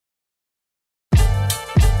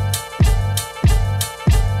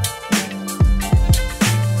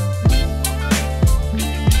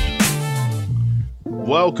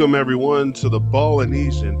Welcome everyone to the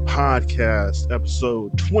Polynesian Podcast,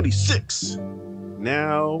 episode 26.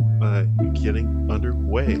 Now getting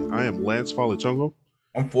underway. I am Lance Falichongo.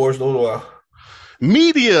 I'm Forrest Odolau.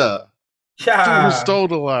 Media! Forrest Yeah,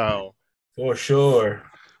 Odolau. for sure.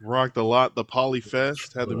 Rocked a lot. The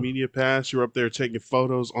Polyfest had the media pass. You were up there taking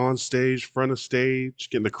photos on stage, front of stage,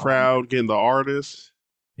 getting the crowd, getting the artists.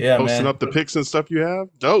 Yeah, posting man. up the pics and stuff you have.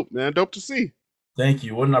 Dope, man. Dope to see. Thank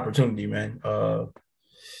you. What an opportunity, man.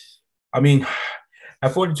 I mean,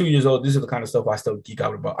 at 42 years old, this is the kind of stuff I still geek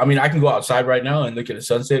out about. I mean, I can go outside right now and look at the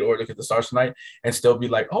sunset or look at the stars tonight and still be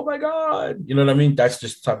like, oh my God. You know what I mean? That's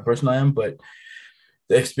just the type of person I am. But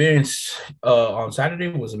the experience on Saturday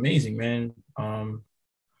was amazing, man. I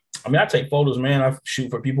mean, I take photos, man. I shoot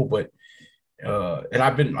for people, but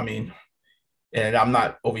and and I'm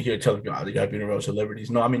not over here telling you, I've been around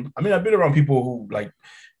celebrities. No, I mean, I've been around people who like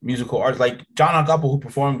musical arts, like John Akapo, who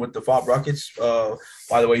performed with the Fob Rockets,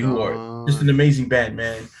 by the way, who are just an amazing band,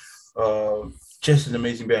 man. Just an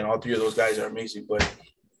amazing band. All three of those guys are amazing. But,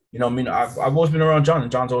 you know, I mean, I've always been around John, and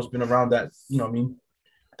John's always been around that, you know what I mean,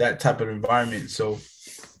 that type of environment. So,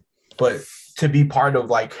 but to be part of,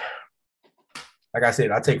 like I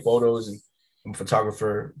said, I take photos and I'm a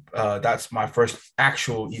photographer. That's my first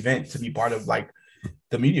actual event to be part of, like,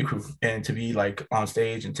 the media crew and to be, like, on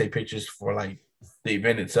stage and take pictures for, like, the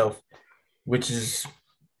event itself, which is,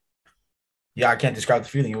 yeah, I can't describe the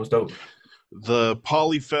feeling. It was dope. The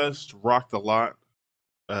Polyfest rocked a lot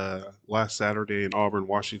last Saturday in Auburn,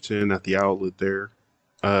 Washington at the outlet there.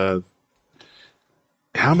 How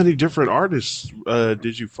many different artists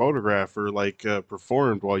did you photograph or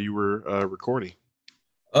performed while you were recording?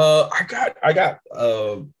 I got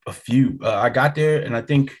a few. I got there, and I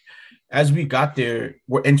think as we got there,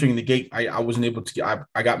 we're entering the gate. I wasn't able to get.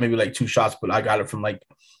 I got maybe like 2 shots, but I got it from like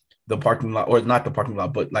the parking lot, or not the parking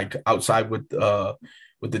lot, but like outside with the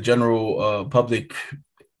general public,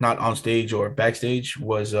 not on stage or backstage.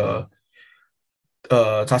 Was Tasti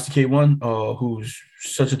K1, who's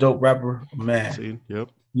such a dope rapper, man. Yep,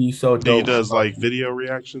 he's so dope. He does like video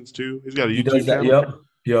reactions too. He's got a YouTube does that, channel.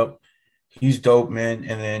 Yep. He's dope, man.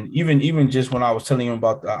 And then even just when I was telling him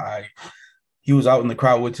about he was out in the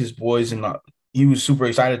crowd with his boys, and he was super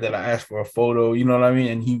excited that I asked for a photo. You know what I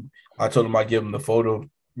mean? And I told him I'd give him the photo.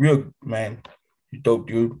 Real, man, dope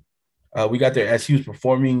dude. We got there as he was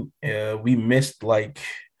performing. We missed I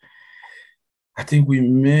think we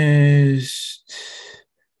missed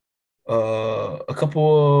a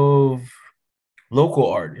couple of local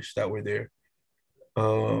artists that were there.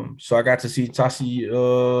 So I got to see Tasi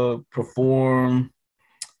perform.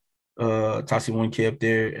 Tasi 1K up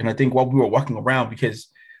there, and I think while we were walking around, because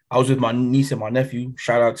I was with my niece and my nephew.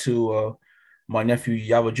 Shout out to my nephew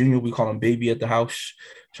Yava Jr. We call him Baby at the house.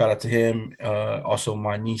 Shout out to him. Also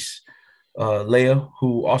my niece Leia,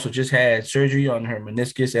 who also just had surgery on her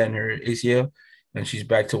meniscus and her ACL, and she's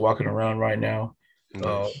back to walking around right now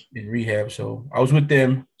in rehab. So I was with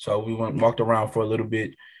them. So we walked around for a little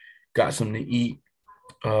bit, got something to eat.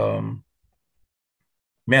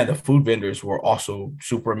 Man, the food vendors were also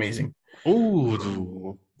super amazing.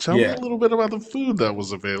 Ooh, tell me a little bit about the food that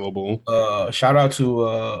was available. Shout out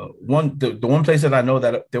to the one place that I know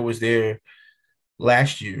that there was there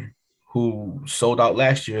last year, who sold out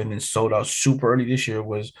last year and then sold out super early this year,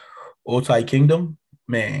 was Otay Kingdom.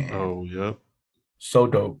 Man. Oh, yeah. So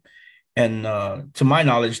dope. And to my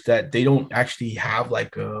knowledge, that they don't actually have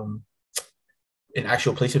like an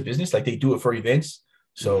actual place of business. Like, they do it for events.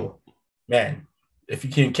 So, man, if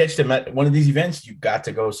you can catch them at one of these events, you got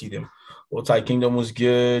to go see them. Otay Kingdom was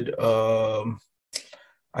good. I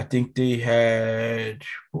think they had,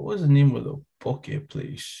 what was the name of the poke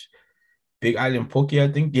place? Big Island Poke, I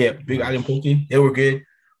think. Yeah, Big Island Poke. They were good.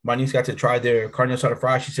 My niece got to try their carne asada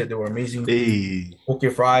fries. She said they were amazing. Poke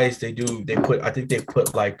fries. I think they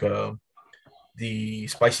put like the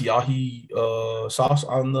spicy ahi sauce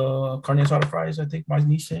on the carne asada fries, I think my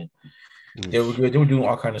niece said. They were good. They were doing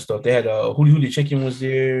all kind of stuff. They had Huli Huli chicken was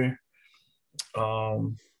there.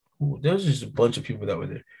 There was just a bunch of people that were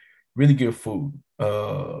there. Really good food.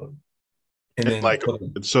 And then like,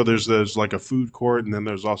 so there's like a food court, and then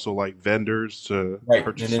there's also like vendors to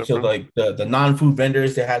purchase. And then so like the non-food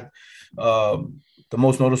vendors, they had the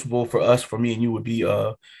most noticeable for me and you would be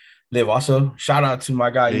Levasa. Shout out to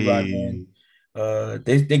my guy Eli, man.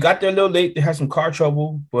 They got there a little late. They had some car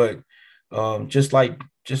trouble, but just like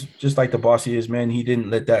the boss is, man, he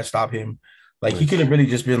didn't let that stop him. Like, he could have really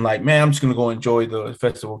just been like, man, I'm just gonna go enjoy the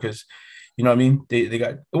festival, because, you know what I mean? They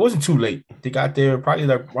got, it wasn't too late. They got there probably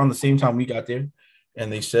like around the same time we got there,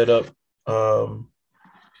 and they set up. What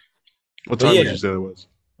time did you say it was?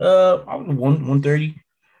 I was 1:30.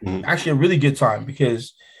 Mhm. Actually, a really good time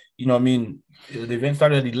because I mean, the event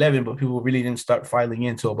started at 11, but people really didn't start filing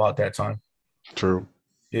in until about that time. True.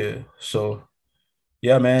 Yeah. So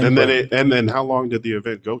yeah, man. And then But how long did the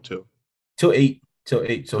event go to? till eight. So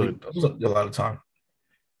Good. it was a lot of time.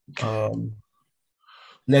 Um,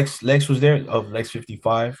 Lex was there of Lex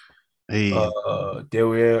 55. Hey, There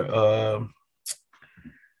were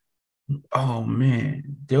oh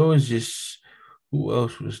man, there was just who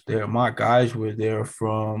else was there? My guys were there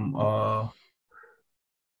from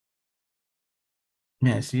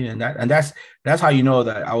man, see, and that's how you know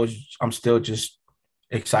that I'm still just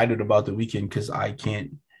excited about the weekend because I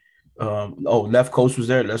can't Left Coast was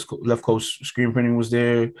there, Left Coast Screen Printing was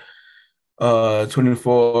there,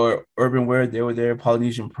 24 Urban Wear, they were there,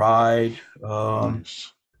 Polynesian Pride.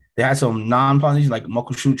 nice. They had some non-Polynesian, like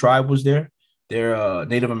Muckleshoot tribe was there. They're a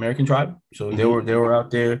Native American tribe, so they Hmm. were out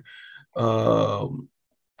there. Um,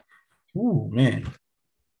 ooh man,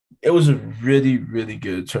 it was a really really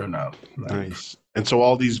good turnout. Like Nice. And so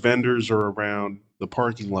all these vendors are around the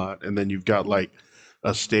parking lot, and then you've got like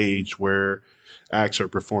a stage where acts are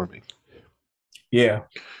performing. yeah,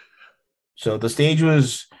 so the stage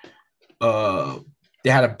was uh they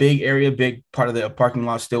had a big area, big part of the parking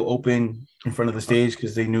lot still open in front of the stage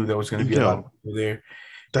because they knew there was going to be a lot of Yo, people there.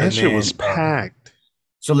 that And shit was then packed.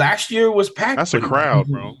 so last year was packed, That's a but crowd,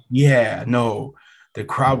 bro. yeah, no, the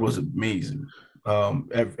crowd was amazing.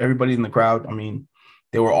 Everybody in the crowd, I mean,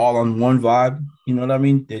 they were all on one vibe. You know what I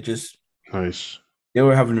mean? Nice. They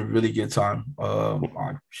were having a really good time.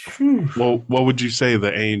 Well, what would you say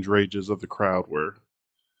the age ranges of the crowd were?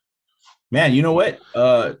 Man, you know what?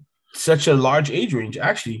 Such a large age range,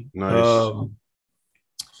 actually. Nice.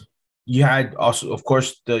 You had also, of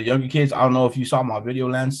course, the younger kids. I don't know if you saw my video,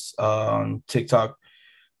 Lance, on TikTok,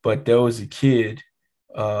 but there was a kid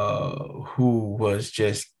who was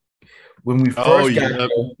just when we Oh, first got yep, there,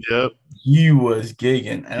 yep. he was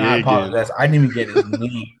gigging, and I Gigging. apologize, I didn't even get his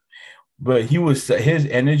name, but his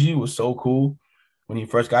energy was so cool when he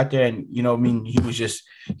first got there, and I mean, he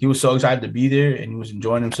was so excited to be there, and he was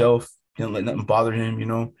enjoying himself. He didn't let nothing bother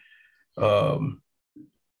him. Um,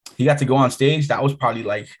 he got to go on stage. That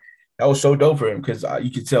was so dope for him because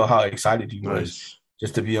you could tell how excited he was Nice.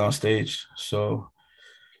 just to be on stage. So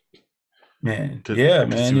man, Cause, yeah,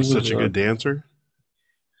 'Cause he man, it was was such a good dancer.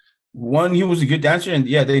 one. He was a good dancer, and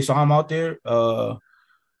yeah, they saw him out there.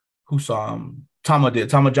 Who saw him? Tama did.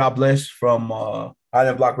 Tama Job Bless from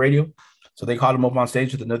Island Block Radio. So they called him up on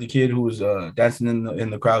stage with another kid who was dancing in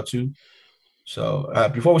the crowd too. So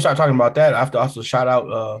before we start talking about that, I have to also shout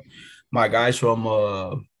out my guys from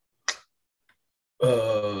uh,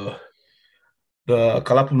 the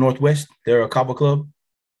Kalapu Northwest. They're a Kaba club.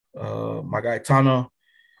 My guy Tana.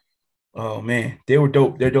 Oh man, they were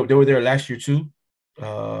dope. They're dope. They were there last year too.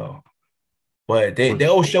 Uh, but they Was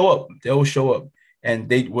always show up. They always show up, and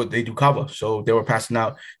they do kava. So they were passing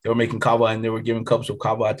out. They were making kava, and they were giving cups of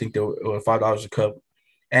kava. I think they were $5 a cup,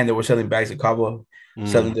 and they were selling bags of kava,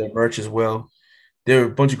 selling mm, their merch as well. They're a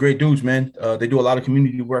bunch of great dudes, man. They do a lot of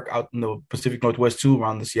community work out in the Pacific Northwest too,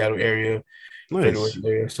 around the Seattle area, Federal nice.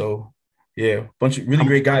 area. So yeah, bunch of really How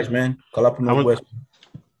great guys, man. Kalapu how much Northwest.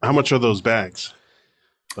 how much are those bags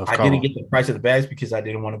of I didn't kava? get the price of the bags because I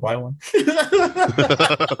didn't want to buy one.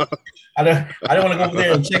 I don't want to go over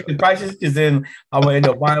there and check the prices because then I'm gonna end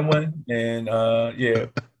up buying one. And yeah,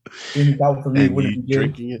 $20 for me And wouldn't you be good.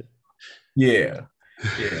 drinking it? Yeah,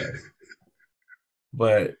 yeah.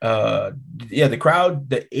 But yeah, the crowd,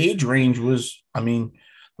 the age range was, I mean,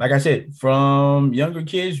 like I said, from younger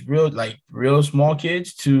kids, real small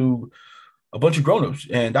kids to a bunch of grown-ups.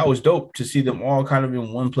 And that was dope to see them all kind of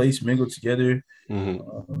in one place, mingled together. Hmm.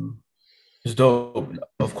 Um, it's dope.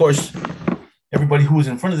 Of course, everybody who was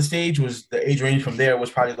in front of the stage was the age range from there was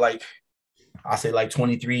probably like I say like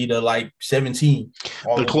 23 to like 17,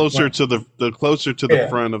 all The the way to the closer front. to the closer to the Yeah,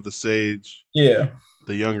 front of the stage, yeah,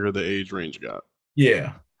 the younger the age range got.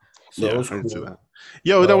 yeah. So it Yeah, was I can see cool. that.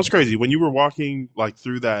 Yo, that was Um, crazy. When you were walking like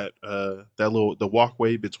through the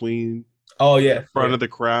walkway between oh the yeah, front yeah. of the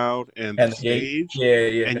crowd and the And the gate. stage, Yeah,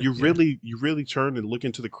 and yeah, yeah. you really turn and look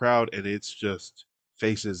into the crowd, and it's just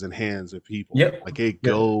faces and hands of people. Yep. Like it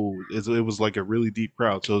Yep. goes, it was like a really deep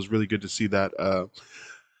crowd. So it was really good to see that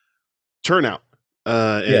turnout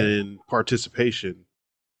Yeah. and participation.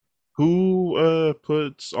 Who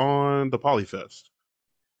puts on the Polyfest?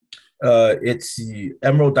 It's the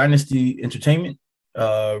Emerald Dynasty Entertainment,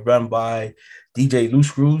 run by DJ Loose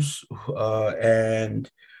Screws, and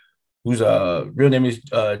whose real name is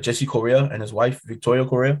Jesse Correa and his wife Victoria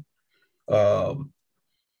Correa. Um,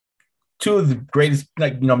 Two of the greatest,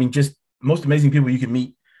 like I mean, just most amazing people you can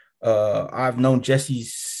meet. I've known Jesse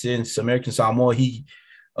since American Samoa. He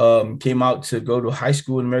came out to go to high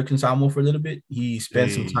school in American Samoa for a little bit. He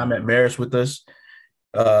spent some time Hey. at Marist with us.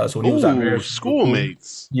 So when he was at Ooh, Marist, it was real cool.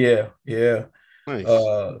 schoolmates. Yeah, yeah. Nice.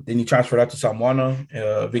 Then he transferred out to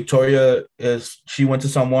Samoana. Victoria she went to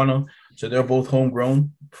Samoana, so they're both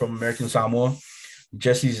homegrown from American Samoa.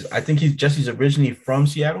 Jesse's originally from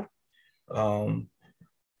Seattle. Um,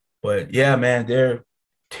 but yeah, man, they're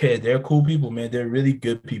cool people, man. They're really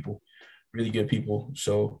good people, really good people.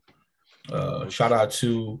 So shout out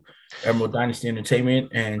to Emerald Dynasty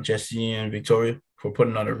Entertainment and Jesse and Victoria for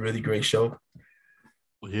putting on a really great show.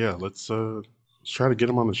 Yeah, let's try to get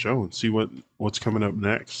them on the show and see what's coming up Oh,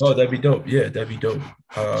 next. that'd be dope. Yeah, that'd be dope.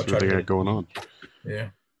 I'll See what try to they got get going on. yeah.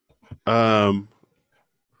 Um,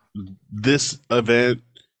 this event,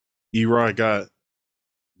 Erod got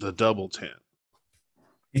the double tent,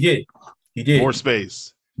 He did. He more did.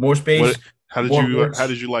 space. More space, What? How did more you merch. How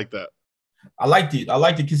did you like that? I liked it. I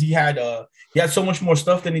liked it because he had so much more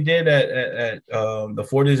stuff than he did at the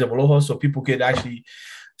 4 days of Aloha, so people could actually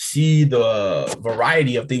see the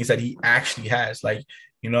variety of things that he actually has. Like,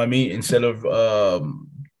 you know what I mean? Instead of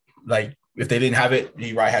like if they didn't have it,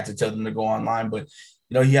 he right had to tell them to go online. But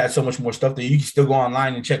he had so much more stuff that you can still go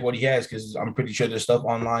online and check what he has, because I'm pretty sure there's stuff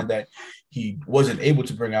online that he wasn't able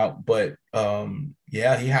to bring out. But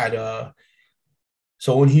yeah, he had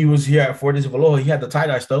so when he was here at 4 days of Aloha, he had the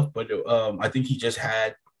tie-dye stuff, but I think he just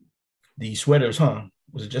had the sweaters, huh?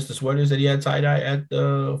 Was it just the sweaters that he had tie-dye at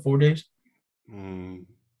the 4 days? Mm,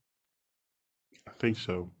 I think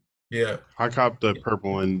so. Yeah, I copped the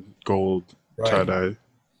purple and gold tie right. dye.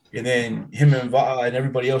 And then him and and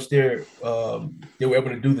everybody else there, they were able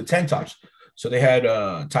to do the tank tops. So they had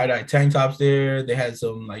tie-dye tank tops there. They had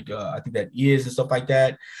some like I think that ears and stuff like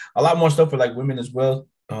that. A lot more stuff for like women as well.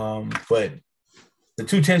 But the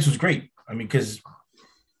 2 tents was great. I mean, because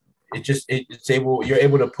you're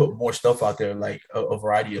able to put more stuff out there, like a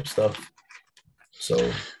variety of stuff.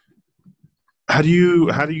 So How do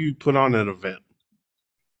you put on an event?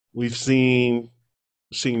 We've seen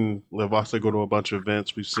Levasa go to a bunch of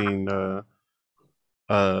events. We've seen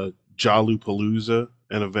Palooza,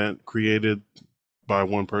 an event created by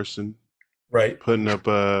one person, right. putting up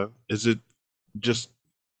is it just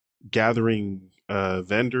gathering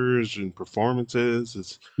vendors and performances?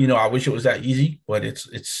 It's I wish it was that easy, but it's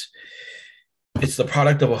the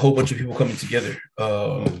product of a whole bunch of people coming together.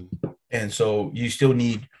 mm, And so you still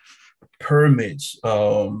need permits.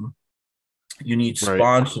 You need right.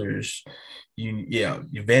 sponsors.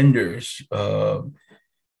 Your vendors.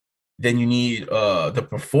 Then you need the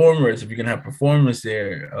performers if you're gonna have performers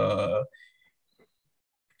there.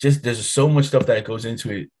 Just there's so much stuff that goes into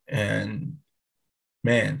it, and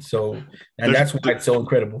man, and There's that's why it's so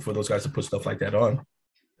incredible for those guys to put stuff like that on.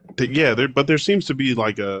 yeah, but there seems to be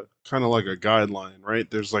like a kind of like a guideline, right?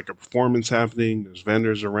 There's like a performance happening. There's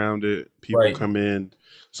vendors around it. People Right, come in.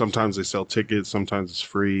 Sometimes they sell tickets. Sometimes it's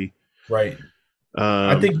free. right.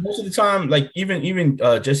 I Um, think most of the time, like even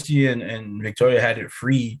Jesse and Victoria had it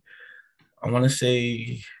free. I want to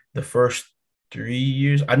say the first 3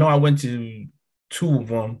 years. I know I went to two of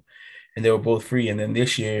them, and they were both free. And then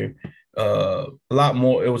this year, a lot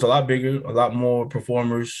more. It was a lot bigger, a lot more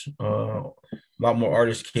performers, a lot more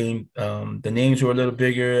artists came. The names were a little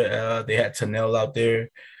bigger. They had Tanel out there.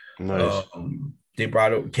 nice They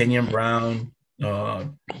brought up Kenyon Brown,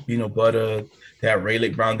 Bino Butter. They had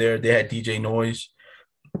Raylick Brown there. They had DJ Noise.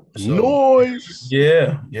 So noise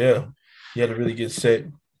yeah. He had a really good set.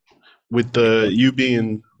 with the you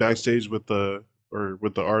being backstage with the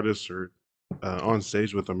artists or on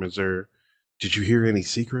stage with them. Is there? Did you hear any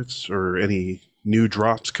secrets or any new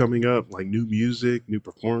drops coming up, like new music,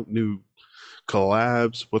 new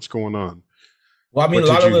collabs? What's going on? Well, I mean, What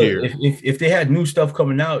a lot did of you the hear? if they had new stuff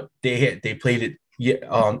coming out, they played it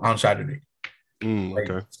on Saturday. Like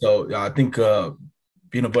Okay, so, I think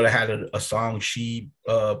Peanut Butter had a song she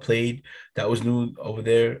played that was new over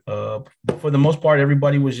there. But for the most part,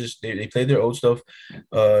 everybody was just they played their old stuff.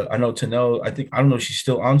 I know Tanel. I don't know if she's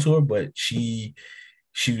still on tour, but she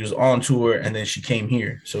was on tour and then she came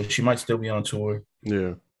here, so she might still be on tour.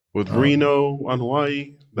 yeah. With Um, Reno on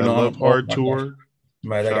Hawaii, that Love oh Hard my gosh, tour.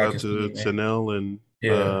 man, that Shout guy out can to sing, man. Tanel and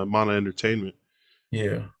Yeah, Mana Entertainment.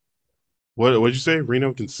 yeah. What'd you say?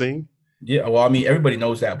 Reno can sing? Yeah, well, I mean, everybody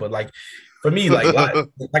knows that, but like for me, like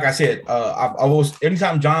I said, I was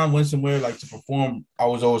anytime John went somewhere like to perform, I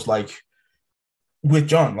was always like with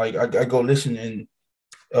John. Like I go listen, and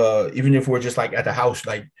even if we're just like at the house,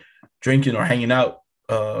 like drinking or hanging out,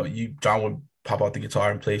 John would pop out the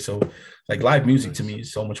guitar and play. So like live music to Nice. me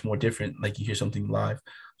is so much more different. Like you hear something live,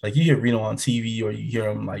 like you hear Reno on TV or you hear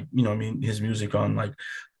him like what I mean his music on like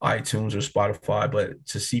iTunes or Spotify, but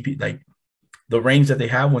to see like the range that they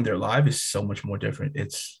have when they're live is so much more different.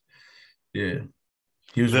 It's yeah,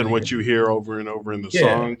 he was Than really what good. you hear over and over in the Yeah,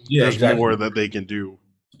 song. yeah, There's more exactly. that they can do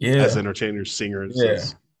as Yeah, entertainers, singers. yeah.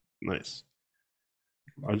 That's nice.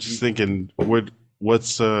 I'm Like just you, thinking,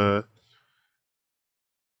 what's I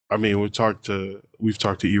mean, we've talked to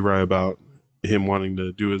Eri about him wanting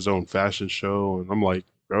to do his own fashion show, and I'm like,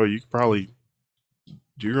 bro, you could probably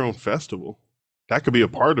do your own festival. That could be a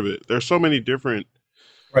part of it. There's so many different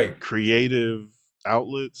right? creative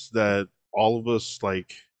outlets that all of us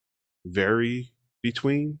like vary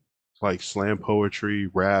between, like slam poetry,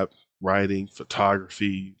 rap, writing,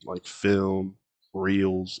 photography, like film,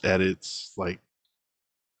 reels, edits. Like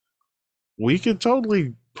we could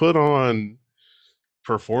totally put on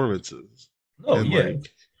performances Oh and yeah,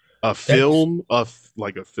 like a that's film,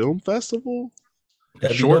 like a film festival,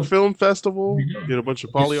 that'd be short dope. film That'd festival. be dope. Get a bunch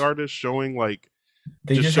of They poly just artists showing like,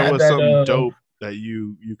 they just just show had us that. something dope that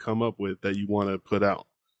you come up with that you want to put out.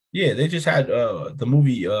 Yeah, they just had the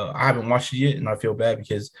movie. I haven't watched it yet, and I feel bad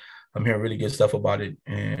because I'm hearing really good stuff about it,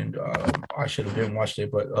 and I should have been watched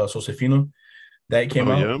it. But Sosefino, that came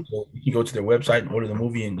Oh out. yeah, So you can go to their website and order the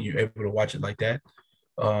movie, and you're able to watch it like that.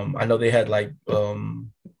 I know they had like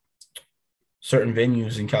certain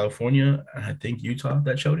venues in California, and I think Utah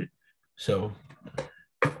that showed it. So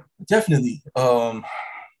definitely,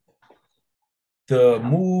 the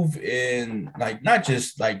move in like not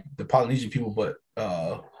just like the Polynesian people, but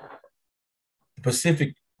the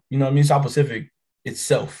Pacific, you know what I mean, South Pacific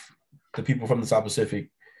itself, the people from the South Pacific,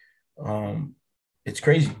 um, it's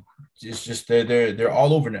crazy. It's just they're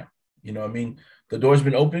all over now. You know what I mean? The door's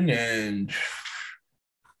been open and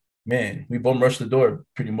man, we bum rushed the door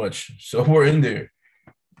pretty much. So we're in there.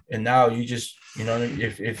 And now you just, you know,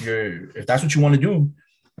 if that's what you want to do,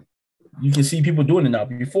 you can see people doing it now.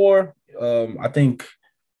 Before, I think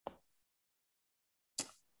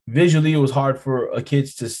visually it was hard for a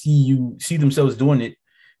kids to see themselves doing it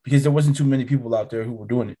because there wasn't too many people out there who were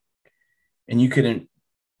doing it. And you couldn't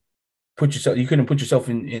put yourself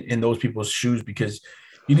in those people's shoes because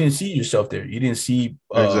you didn't see yourself there. You didn't see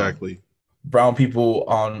exactly. brown people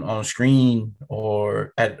on screen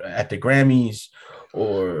or at the Grammys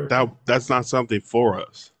or That's not something for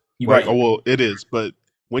us. you Like, right. oh well, it is, but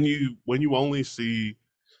when you only see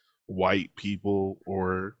white people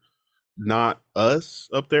or not us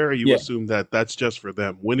up there, you Yeah, assume that that's just for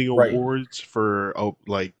them. Winning right. awards for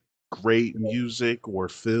like great music or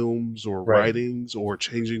films or Right. writings or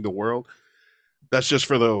changing the world, that's just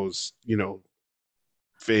for those,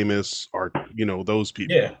 famous art, those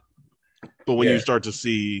people. Yeah. But when you Yeah. start to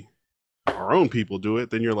see our own people do it,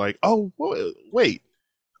 then you're like, oh, wait,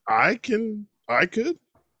 I could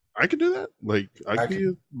do that. Like I I could be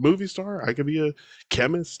a can movie star. I could be a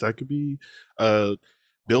chemist. I could be a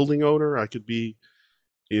building owner. I could be,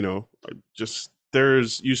 just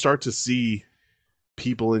you start to see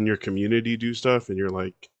people in your community do stuff, and you're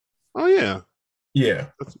like, oh yeah, yeah.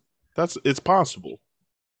 that's it's possible.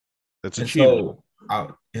 That's And achievable.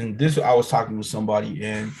 so I was talking with somebody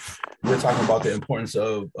and we were talking about the importance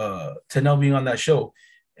of Tanel being on that show.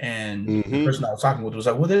 And the Hmm. person I was talking with was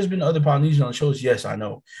like, well, there's been other Polynesian on shows. Yes, I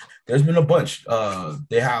know. There's been a bunch.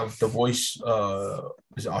 They have The Voice,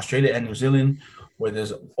 is it Australia and New Zealand, where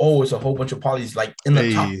there's always a whole bunch of polys like in the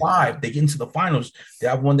top Hey, five. They get into the finals. They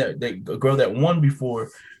have one a girl that won before.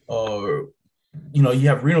 Uh, you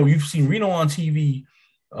have Reno. You've seen Reno on TV.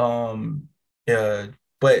 Um,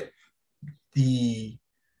 but the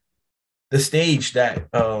the stage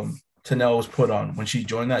that Tanel was put on when she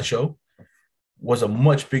joined that show was a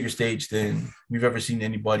much bigger stage than we've ever seen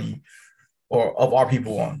anybody or of our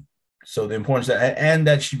people on. So the importance that and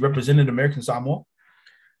that she represented American Samoa,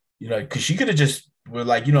 because she could have just were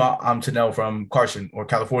like, I'm Tanel from Carson or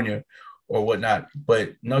California or whatnot,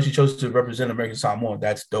 but no, she chose to represent American Samoa.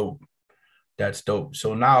 That's dope. That's dope.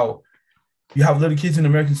 So now you have little kids in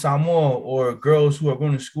American Samoa or girls who are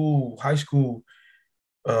going to school, high school,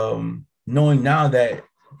 knowing now that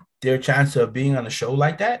their chance of being on a show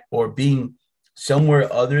like that or being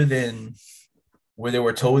somewhere other than where they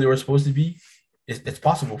were told they were supposed to be, it's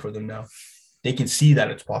possible for them now. They can see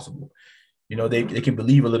that it's possible. They can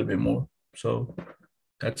believe a little bit more. So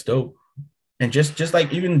that's dope. And just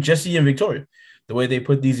like even Jesse and Victoria, the way they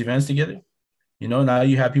put these events together, now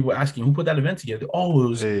you have people asking who put that event together.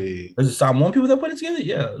 Oh, hey, was it Samoan people that put it together?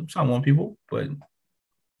 Yeah, Samoan people. But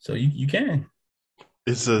so you can.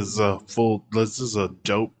 this is a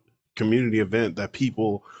dope community event that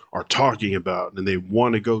people are talking about and they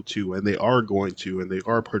want to go to and they are going to and they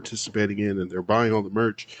are participating in and they're buying all the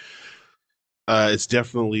merch. It's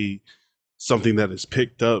definitely something that has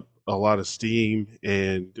picked up a lot of steam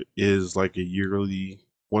and is like a yearly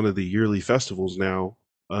one of the yearly festivals now,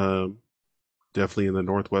 um, definitely in the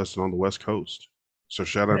Northwest and on the West Coast. So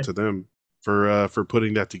shout out Right. to them for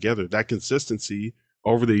putting that together. That consistency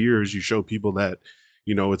over the years, you show people that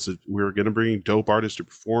we're going to bring dope artists to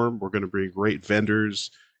perform. We're going to bring great vendors,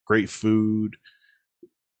 great food.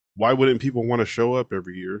 Why wouldn't people want to show up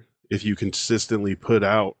every year if you consistently put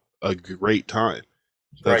out a great time?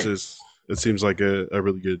 That's Right. just it seems like a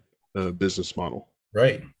really good business model.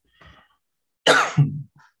 Right.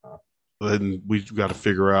 And we've got to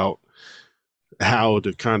figure out how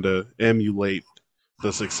to kind of emulate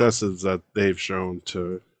the successes that they've shown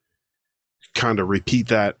to kind of repeat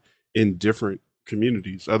that in different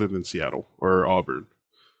communities other than Seattle or Auburn.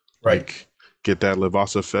 Right. Like get that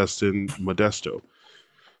Levasa Fest in Modesto.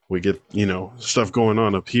 We get, stuff going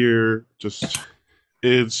on up here. Just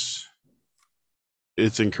it's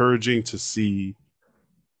it's encouraging to see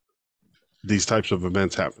these types of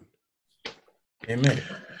events happen. Amen.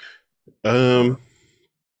 Um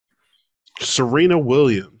Serena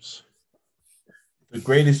Williams The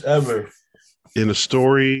greatest ever. in a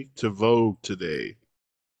story to Vogue today,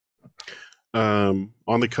 on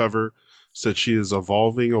the cover, said she is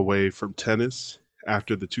evolving away from tennis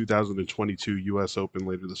after the 2022 US Open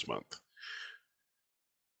later this month.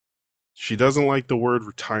 She doesn't like the word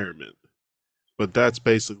retirement, but that's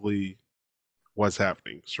basically what's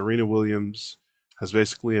happening. Serena Williams has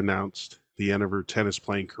basically announced the end of her tennis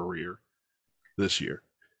playing career this year.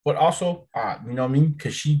 But also, you know what I mean?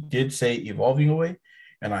 Because she did say evolving away.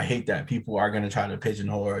 And I hate that people are going to try to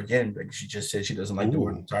pigeonhole her again because she just said she doesn't like the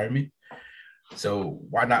word Ooh. retirement. So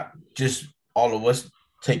why not just all of us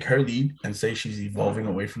take her lead and say she's evolving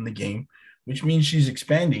away from the game, which means she's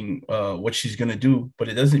expanding what she's going to do, but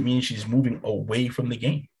it doesn't mean she's moving away from the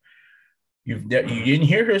game. You didn't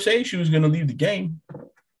hear her say she was going to leave the game.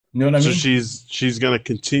 You know what I So mean? she's going to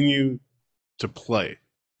continue to play.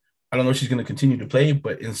 I don't know if she's going to continue to play,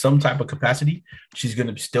 but in some type of capacity, she's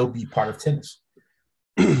going to still be part of tennis.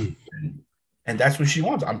 And that's what she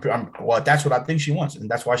wants. Well, that's what I think she wants, and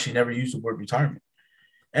that's why she never used the word retirement.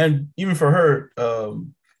 And even for her,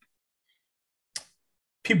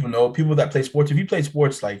 people that play sports. If you play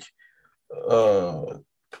sports like uh,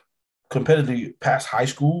 competitively past high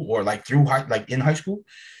school or like through like in high school,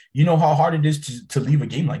 you know how hard it is to leave a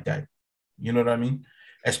game like that. You know what I mean?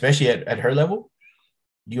 Especially at her level.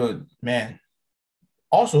 Man.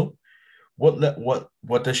 Also,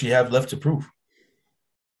 what does she have left to prove?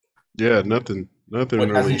 Yeah, nothing What hasn't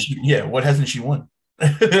really. she? Yeah, what hasn't she won?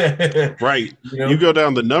 Right. you You know, go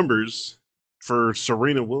down the numbers for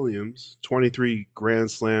Serena Williams, 23 Grand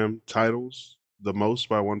Slam titles, the most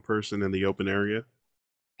by one person in the open area.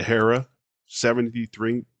 Hera,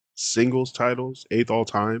 73 singles titles, eighth all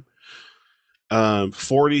time.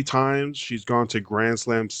 40 times she's gone to Grand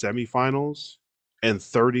Slam semifinals, and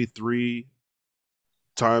 33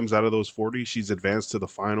 times out of those 40, she's advanced to the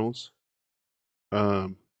finals.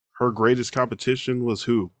 Um, Her greatest competition was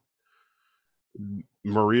who?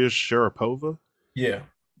 Maria Sharapova, yeah.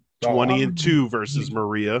 So, 20-2 versus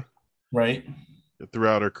Maria right.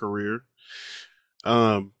 throughout her career.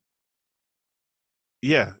 Um,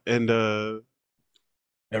 yeah, and And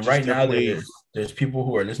just right now, definitely, there's people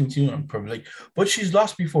who are listening to you and probably like, but she's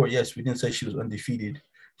lost before. Yes, we didn't say she was undefeated.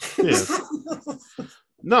 yeah.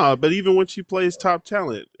 No, but even when she plays top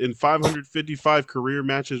talent in 555 career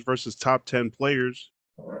matches versus top 10 players,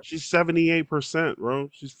 she's 78%, bro.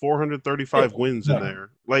 She's 435 wins in No, there.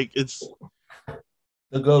 Like it's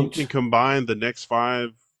the you can goat. combine the next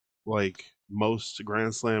five like most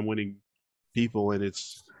Grand Slam winning people, and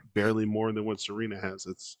it's barely more than what Serena has.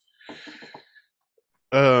 It's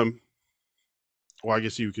um well, I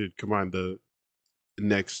guess you could combine the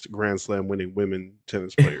next Grand Slam winning women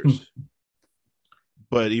tennis players.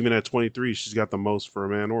 But even at 23, she's got the most for a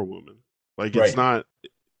man or woman. Like it's Right. not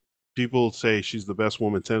people say she's the best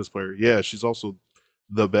woman tennis player. Yeah, she's also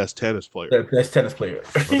the best tennis player. The best tennis player.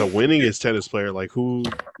 Or the winningest tennis player. Like who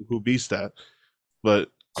beats that? But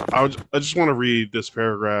I just want to read this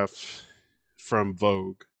paragraph from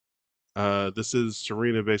Vogue. This is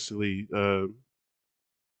Serena basically.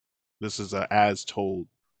 This is a as told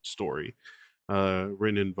story,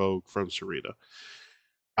 written in Vogue from Serena.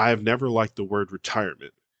 I have never liked the word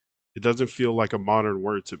retirement. It doesn't feel like a modern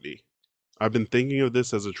word to me. I've been thinking of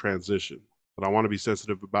this as a transition, but I want to be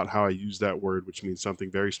sensitive about how I use that word, which means something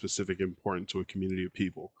very specific and important to a community of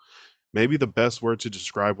people. Maybe the best word to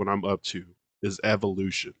describe what I'm up to is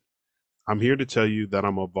evolution. I'm here to tell you that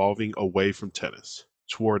I'm evolving away from tennis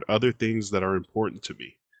toward other things that are important to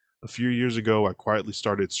me. A few years ago, I quietly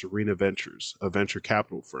started Serena Ventures, a venture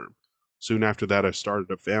capital firm. Soon after that, I started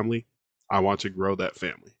a family. I want to grow that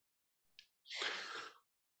family.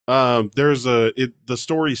 The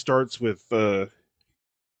story starts with her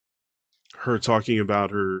talking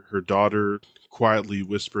about her daughter quietly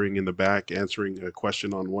whispering in the back, answering a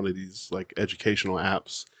question on one of these like educational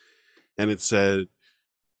apps, and it said,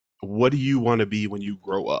 "What do you want to be when you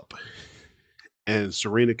grow up?" And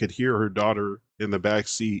Serena could hear her daughter in the back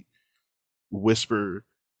seat whisper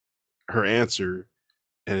her answer,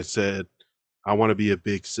 and it said, "I want to be a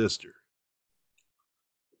big sister."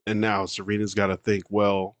 And now Serena's got to think,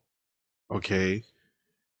 well, okay,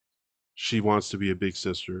 she wants to be a big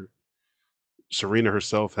sister. Serena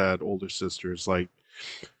herself had older sisters, like,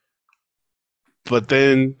 but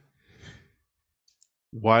then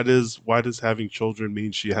why does having children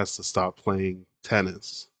mean she has to stop playing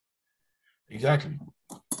tennis? Exactly.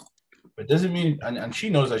 But it doesn't mean, and she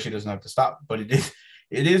knows that she doesn't have to stop, but it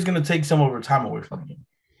is going to take some of her time away from the game.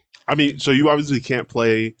 I mean, so you obviously can't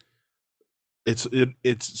play.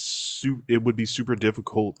 It would be super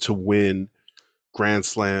difficult to win Grand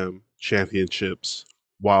Slam championships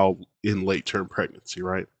while in late term pregnancy,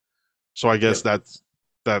 right? So I guess Yep.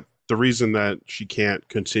 that the reason that she can't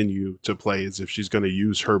continue to play is if she's going to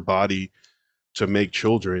use her body to make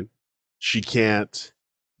children, she can't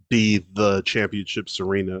be the championship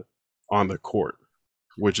Serena on the court,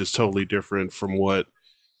 which is totally different from what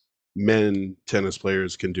men tennis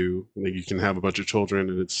players can do. Like you can have a bunch of children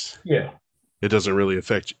and Yeah. it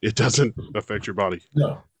doesn't affect your body.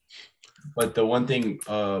 No. But the one thing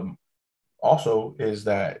also is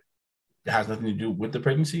that it has nothing to do with the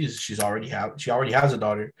pregnancy. Is she already has a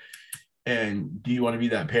daughter, and do you want to be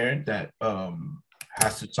that parent that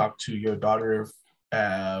has to talk to your daughter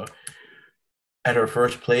uh, at her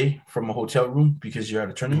first play from a hotel room because you're at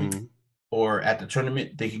a tournament, Mm-hmm. or at the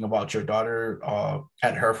tournament thinking about your daughter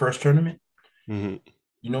at her first tournament?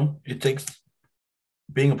 Mm-hmm. It takes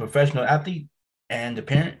being a professional athlete and a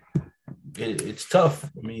parent. It's tough.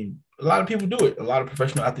 I mean, a lot of people do it. A lot of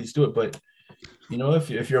professional athletes do it, but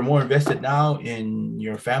if you're more invested now in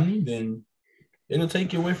your family, then it'll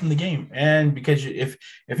take you away from the game. And because if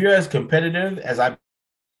you're as competitive as I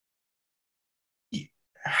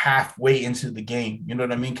halfway into the game, you know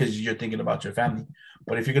what I mean? Because you're thinking about your family.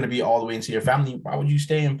 But if you're going to be all the way into your family, why would you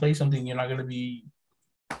stay and play something you're not going to be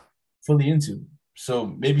fully into? So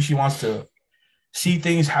maybe she wants to see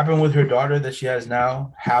things happen with her daughter that she has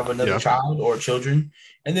now, have another Yeah. child or children,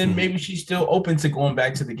 and then Mm-hmm. maybe she's still open to going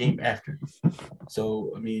back to the game after.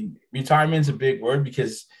 So, I mean, retirement's a big word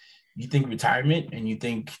because you think retirement and you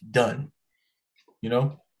think done,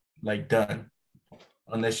 like done,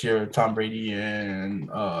 unless you're Tom Brady and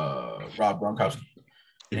Rob Gronkowski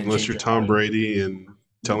and Unless change you're your Tom mind. Brady and You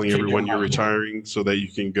telling change your everyone you're mind retiring so that you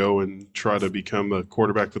can go and try to become a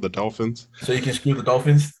quarterback for the Dolphins. so you can screw the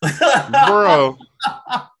Dolphins. Bro.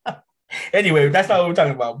 Anyway, that's not what we're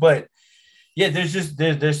talking about. But yeah,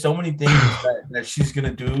 there's so many things that she's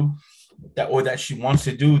gonna do that she wants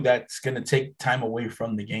to do that's gonna take time away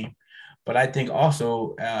from the game. But I think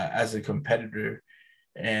also as a competitor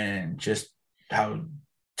and just how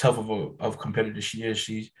tough of competitor she is,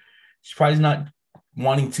 she's probably not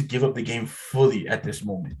wanting to give up the game fully at this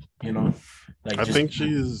moment. Like I just.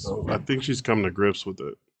 think she's come to grips with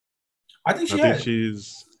it. I think I she think has,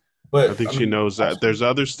 she's I but think I she mean, knows that also, there's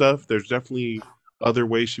other stuff. There's definitely other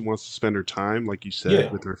ways she wants to spend her time, like you said,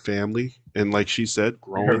 yeah, with her family, and like she said, her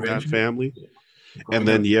growing that venture, family. yeah, And growing her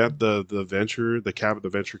then yeah, the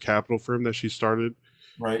venture capital firm that she started.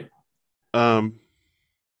 right, Um,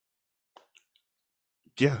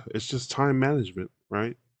 yeah, it's just time management,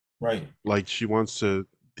 right? right, Like she wants to.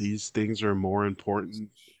 These things are more important and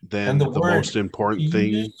the than the most word she important thing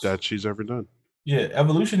uses, that she's ever done. yeah,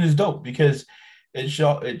 evolution is dope because it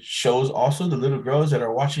shows also the little girls that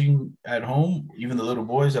are watching at home, even the little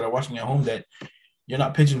boys that are watching at home, that you're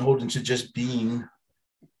not pigeonholed into just being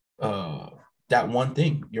uh that one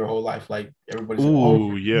thing your whole life. Like everybody said, oh,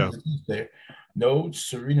 Ooh, yeah. Serena's a tennis player. No, it's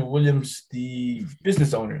Serena Williams, the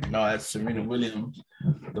business owner. No, that's Serena Williams,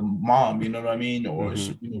 the mom. You know what I mean? Or Hmm.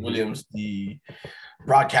 Serena Hmm. Williams, the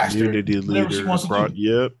broadcaster. Community Whatever she leader. wants to do.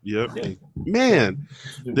 Yep, yep. Yeah. Whatever Man, she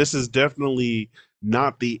wants to do. this is definitely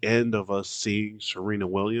not the end of us seeing Serena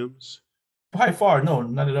Williams. By far, no,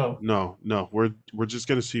 not at all. No, no, we're just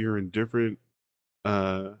gonna see her in different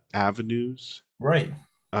avenues. Right.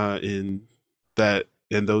 In that,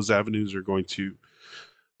 and those avenues are going to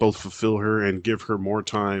both fulfill her and give her more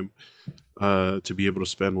time to be able to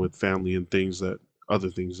spend with family and other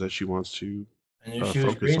things that she wants to And if she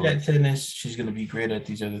was focus great on. at tennis, she's gonna be great at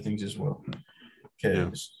these other things as well. Yeah.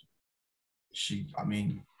 Because I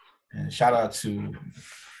mean, and shout out to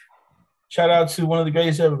one of the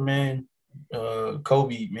greatest ever, man,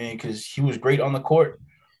 Kobe, man, because he was great on the court,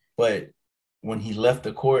 but when he left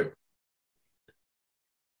the court,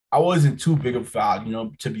 I wasn't too big of a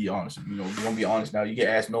fan, to be honest. We're gonna be honest now. You get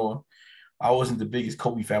asked Noah. I wasn't the biggest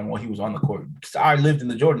Kobe fan while he was on the court because I lived in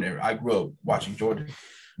the Jordan era. I grew up watching Jordan.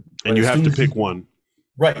 And But you as have soon to as he, pick one.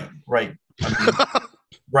 right. I mean,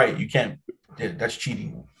 right, you can't. That's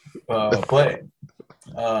cheating. But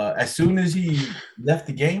as soon as he left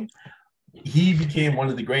the game, he became one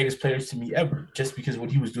of the greatest players to me ever, just because of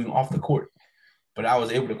what he was doing off the court. But I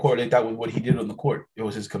was able to correlate that with what he did on the court. It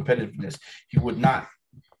was his competitiveness. He would not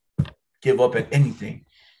give up at anything.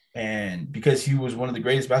 And because he was one of the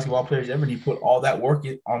greatest basketball players ever, and he put all that work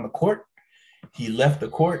on the court, he left the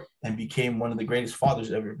court and became one of the greatest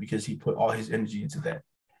fathers ever because he put all his energy into that.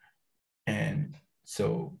 And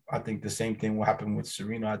so I think the same thing will happen with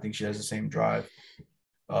Serena. I think she has the same drive,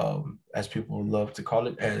 as people love to call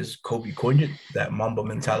it, as Kobe coined it, that Mamba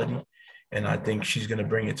mentality. And I think she's going to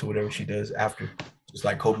bring it to whatever she does after, just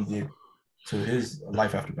like Kobe did to his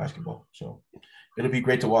life after basketball. So it'll be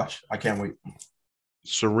great to watch. I can't wait.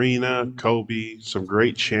 Serena, Kobe, some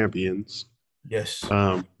great champions. Yes.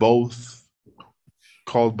 Both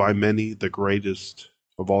called by many the greatest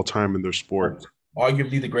of all time in their sport.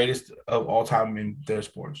 Arguably the greatest of all time in their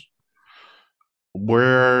sports.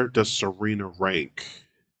 Where does Serena rank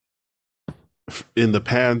in the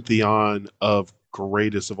pantheon of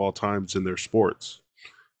greatest of all times in their sports?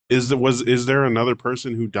 Is there another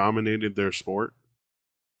person who dominated their sport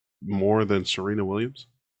more than Serena Williams?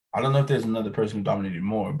 I don't know if there's another person who dominated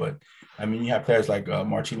more, but I mean, you have players like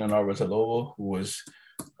Martina Navratilova, who was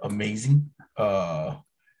amazing.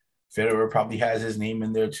 Federer probably has his name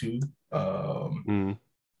in there too.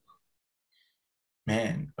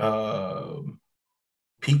 Man,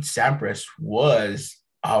 Pete Sampras was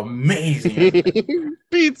amazing.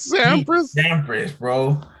 Pete Sampras? Pete Sampras,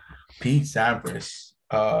 bro. Pete Sampras.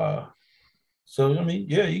 So I mean,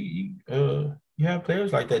 yeah, you have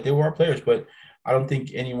players like that. They were our players, but I don't think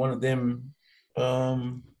any one of them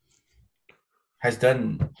has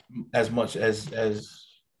done as much as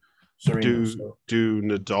Serena. Do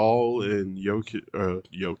Nadal and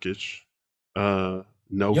Jokic,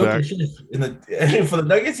 Novak in the for the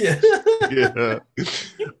Nuggets, yeah. Yeah.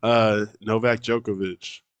 Novak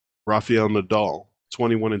Djokovic, Rafael Nadal,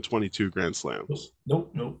 21 and 22 Grand Slams.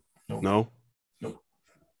 Nope. No.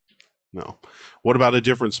 What about a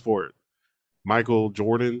different sport? Michael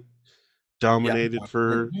Jordan dominated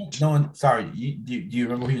for. No one. Sorry, do you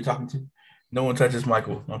remember who you're talking to? No one touches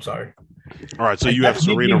Michael. I'm sorry. All right, so you have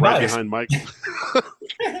Serena right behind Michael.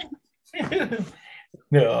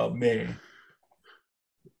 Oh man.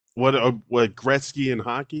 What Gretzky in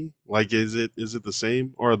hockey? Like, is it the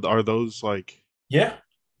same, or are those like? Yeah.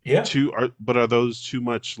 Are those too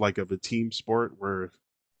much like of a team sport where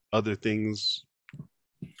other things,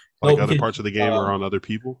 like other parts of the game, are on other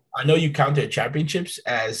people? I know you count their championships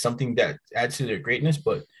as something that adds to their greatness,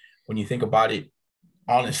 but when you think about it,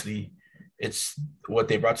 honestly, it's what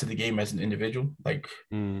they brought to the game as an individual. Like,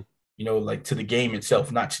 like to the game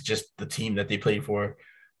itself, not to just the team that they played for,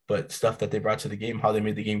 but stuff that they brought to the game, how they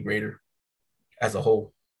made the game greater as a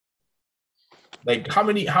whole. Like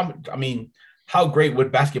how great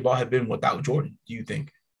would basketball have been without Jordan, do you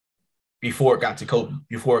think? Before it got to Kobe,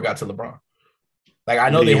 before it got to LeBron. Like, I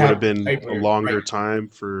know they would have been a longer time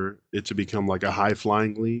for it to become like a high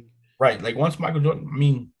flying league. Right. Like, once Michael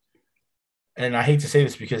Jordan, and I hate to say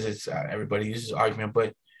this because it's everybody uses this argument,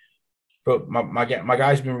 but my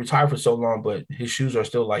guy's been retired for so long, but his shoes are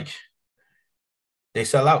still like, they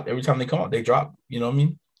sell out every time they come out. They drop. You know what I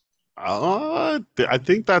mean? I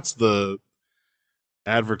think that's the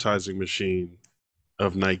advertising machine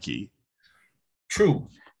of Nike. True,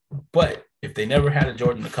 but if they never had a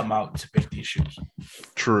Jordan to come out to make these shoes,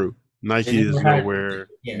 true. Nike is nowhere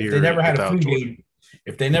near. If they never had a flu game,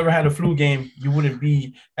 if they never had a flu game, you wouldn't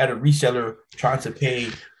be at a reseller trying to pay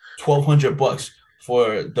 $1,200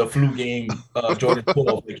 for the flu game Jordan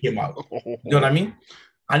 12 that came out. You know what I mean?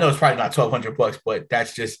 I know it's probably not $1,200, but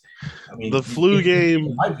that's just, the flu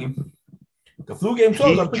game. The flu game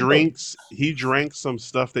 12. He drank some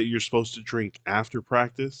stuff that you're supposed to drink after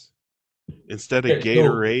practice instead of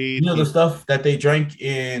Gatorade. The stuff that they drank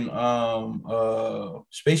in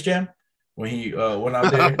Space Jam when he went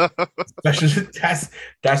out there.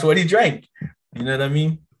 That's what he drank. You know what I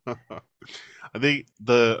mean? I think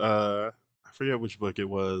I forget which book it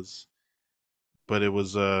was, but it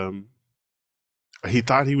was he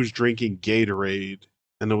thought he was drinking Gatorade,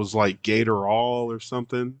 and it was like Gatorol or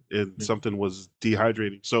something, and something was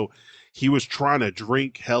dehydrating. So he was trying to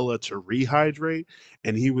drink hella to rehydrate,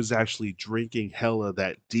 and he was actually drinking hella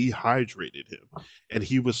that dehydrated him. And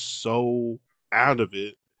he was so out of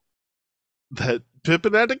it that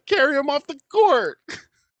Pippen had to carry him off the court.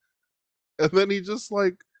 And then he just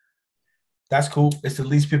like That's cool. It's the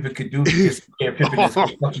least Pippen could do because he can't Pippen his whole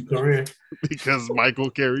fucking career. because Michael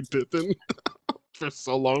carried Pippen for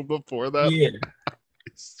so long before that. Yeah.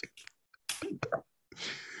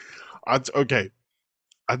 Okay.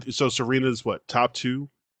 So Serena's what? Top 2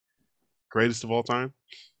 greatest of all time?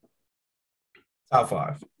 Top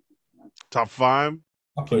 5. Top 5?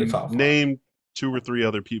 I'll put it top 5. Name 2 or 3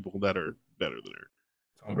 other people that are better than her.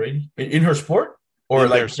 Tom Brady in her sport or in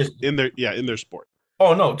like their, just in their sport.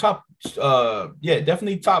 Oh no, top. Yeah,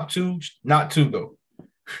 definitely top 2. Not 2 though.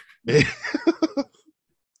 I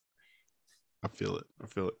feel it.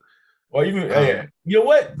 Or even yeah, you know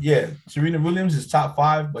what? Yeah, Serena Williams is top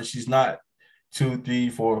 5, but she's not 2, 3,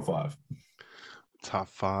 4, or 5. Top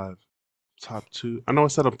 5, top 2. I know I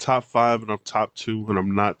said I'm top 5 and I'm top 2, and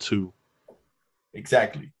I'm not 2.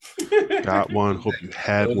 Exactly. Got one. Hope you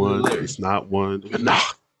had one. It's not one. Nah.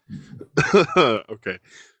 Okay.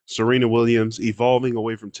 Serena Williams evolving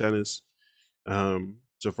away from tennis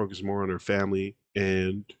to focus more on her family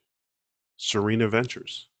and Serena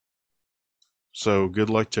Ventures. So good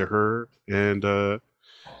luck to her and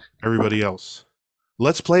everybody else.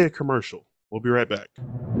 Let's play a commercial. We'll be right back.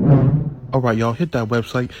 All right, y'all, hit that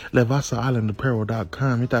website,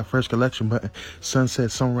 LevassaIslandApparel.com. Hit that first collection button, Sunset,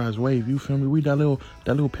 Sunrise, Wave. You feel me? Read that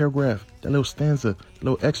little paragraph, that little stanza,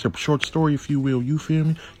 little excerpt, short story, if you will. You feel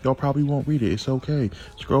me? Y'all probably won't read it. It's okay.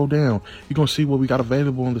 Scroll down. You're going to see what we got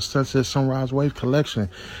available in the Sunset, Sunrise, Wave collection.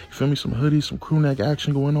 You feel me? Some hoodies, some crew neck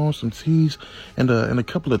action going on, some tees, and a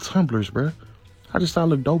couple of tumblers, bruh. I just thought it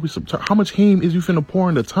looked dope. How much heme is you finna pour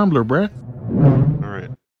in the tumbler, bruh? All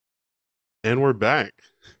right. And we're back.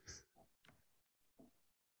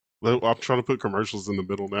 I'm trying to put commercials in the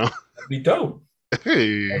middle now. That'd be dope.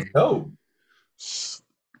 Hey. That's dope.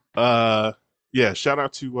 Yeah, shout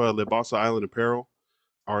out to Lebasa Island Apparel,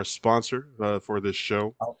 our sponsor for this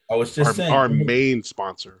show. I was just saying our main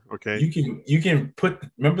sponsor. Okay. You can put,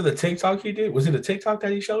 remember the TikTok he did? Was it a TikTok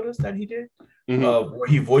that he showed us that he did? Mm-hmm. Where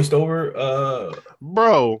he voiced over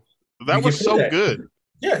bro, that was so good.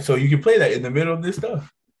 Yeah, so you can play that in the middle of this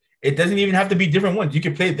stuff. It doesn't even have to be different ones. You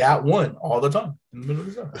can play that one all the time in the middle of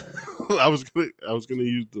the stuff. I was gonna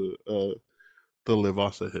use the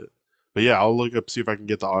Livasa hit, but yeah, I'll look up see if I can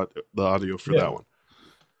get the audio for that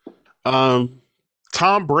one.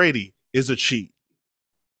 Tom Brady is a cheat.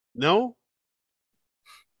 No,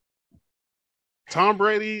 Tom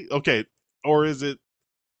Brady. Okay, or is it?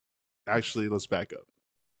 Actually, let's back up.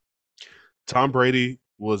 Tom Brady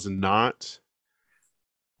was not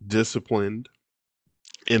disciplined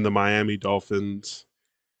in the Miami Dolphins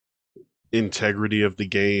integrity of the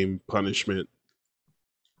game punishment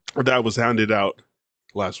that was handed out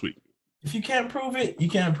last week. If you can't prove it, you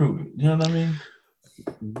can't prove it. You know what I mean?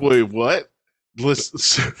 Wait, what?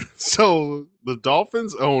 Listen, so the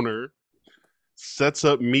Dolphins owner sets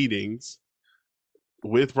up meetings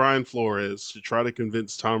with Brian Flores to try to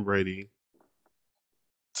convince Tom Brady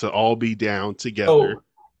to all be down together. So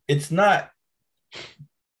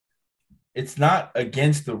it's not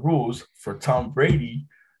against the rules for Tom Brady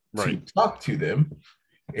to talk to them.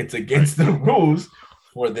 It's against the rules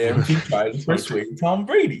for them to try to persuade Tom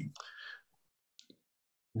Brady.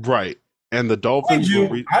 Right. And the Dolphins.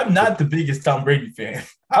 I'm not the biggest Tom Brady fan.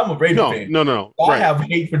 I'm a Brady fan. No. I have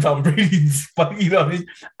hate for Tom Brady. You know,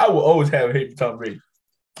 I will always have hate for Tom Brady.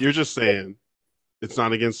 You're just saying it's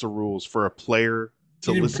not against the rules for a player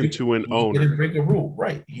to listen to an owner. He didn't break a rule.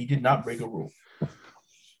 Right. He did not break a rule.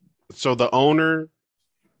 So the owner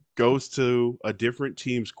goes to a different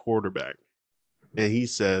team's quarterback and he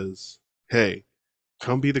says, hey,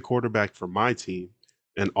 come be the quarterback for my team.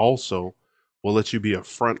 And also, we'll let you be a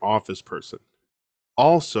front office person.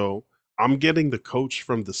 Also, I'm getting the coach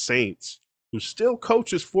from the Saints, who still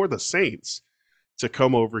coaches for the Saints, to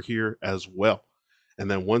come over here as well. And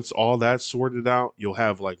then once all that's sorted out, you'll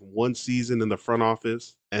have like one season in the front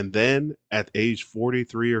office. And then at age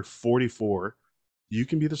 43 or 44, you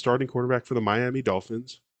can be the starting quarterback for the Miami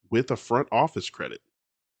Dolphins with a front office credit.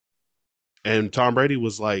 And Tom Brady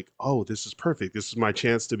was like, oh, this is perfect. This is my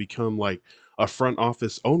chance to become like a front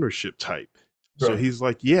office ownership type. Right. So he's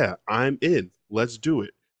like, yeah, I'm in. Let's do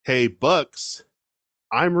it. Hey, Bucks,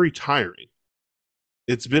 I'm retiring.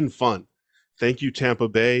 It's been fun. Thank you, Tampa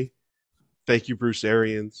Bay. Thank you, Bruce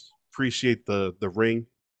Arians. Appreciate the ring.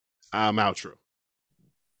 I'm outro.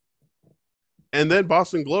 And then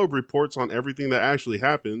Boston Globe reports on everything that actually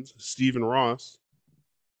happens. Stephen Ross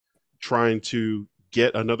trying to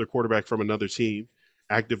get another quarterback from another team,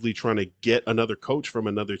 actively trying to get another coach from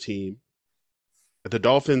another team. The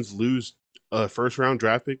Dolphins lose a first-round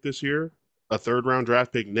draft pick this year, a third-round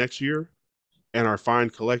draft pick next year, and are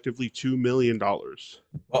fined collectively $2 million. But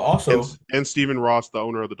also, And Stephen Ross, the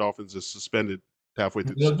owner of the Dolphins, is suspended halfway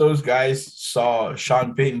through the season. those guys saw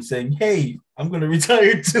Sean Payton saying, "Hey, I'm going to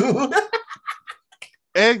retire too."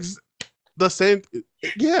 Eggs, the same.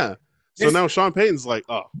 Yeah. So now Sean Payton's like,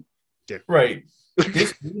 oh, yeah. Right.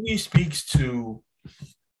 This really speaks to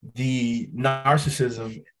the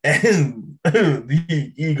narcissism and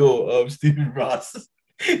the ego of Stephen Ross,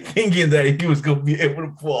 thinking that he was going to be able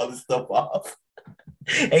to pull all this stuff off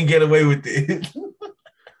and get away with it.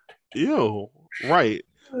 Right.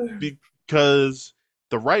 Because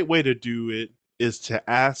the right way to do it is to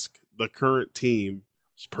ask the current team's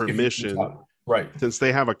permission, right? Since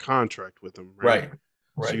they have a contract with them, right?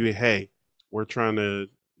 So hey, we're trying to,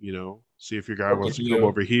 see if your guy wants to come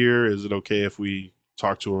over here. Is it okay if we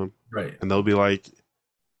talk to him? Right. And they'll be like,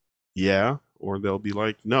 yeah, or they'll be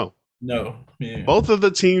like, no. Yeah. Both of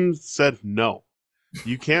the teams said no.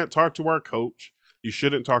 You can't talk to our coach. You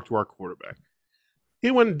shouldn't talk to our quarterback.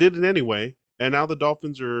 He went and did it anyway, and now the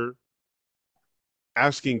Dolphins are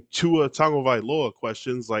asking Tua Tagovailoa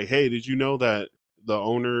questions like, hey, did you know that the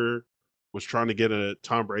owner was trying to get a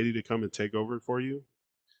Tom Brady to come and take over for you?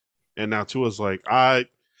 And now Tua's like, I'd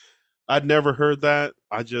never heard that.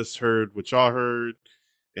 I just heard what y'all heard.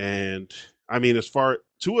 And I mean,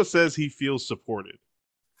 Tua says he feels supported.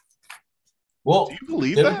 Well, do you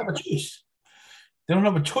believe they that? Don't have a choice. They don't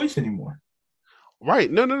have a choice anymore. Right.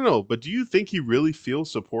 No. But do you think he really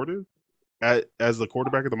feels supported as the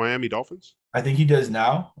quarterback of the Miami Dolphins? I think he does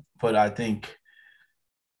now, but I think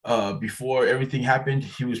before everything happened,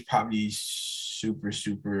 he was probably super,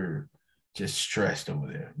 super just stressed over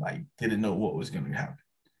there. Like, didn't know what was going to happen.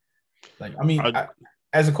 Like, I mean,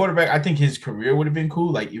 as a quarterback, I think his career would have been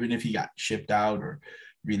cool. Like, even if he got shipped out or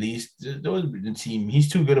released, the team, he's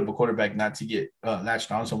too good of a quarterback not to get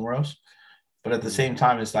latched on somewhere else. But at the same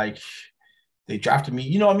time, it's like they drafted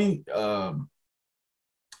me.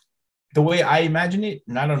 The way I imagine it,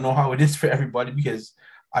 and I don't know how it is for everybody because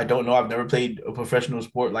I don't know. I've never played a professional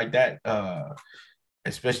sport like that,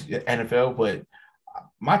 especially the NFL. But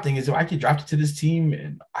my thing is, if I get drafted to this team,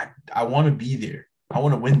 and I want to be there, I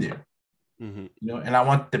want to win there. Mm-hmm. And I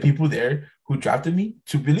want the people there who drafted me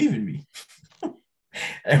to believe in me.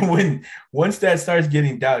 And once that starts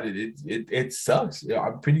getting doubted, it sucks.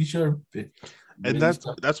 I'm pretty sure. And that's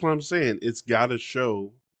what I'm saying. It's got to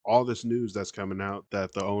show all this news that's coming out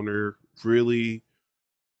that the owner really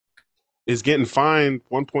is getting fined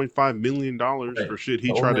 $1.5 million for shit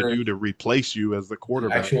he tried to do to replace you as the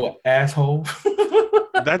quarterback. Actual asshole.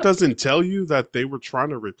 That doesn't tell you that they were trying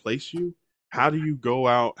to replace you. How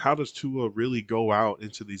does Tua really go out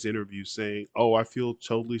into these interviews saying, oh, I feel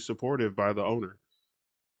totally supported by the owner?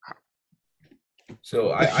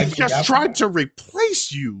 So he just tried to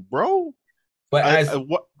replace you, bro. But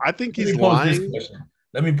I think he's lying.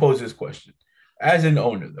 Let me pose this question. As an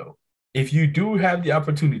owner, though, if you do have the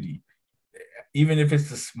opportunity, even if it's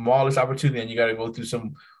the smallest opportunity and you got to go through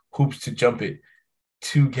some hoops to jump it,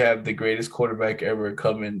 to have the greatest quarterback ever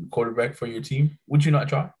come in quarterback for your team, would you not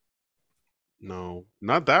try? No,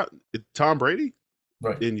 not that. Tom Brady?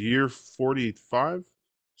 Right. In year 45,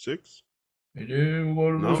 6?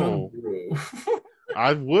 No.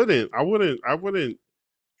 I wouldn't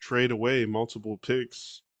trade away multiple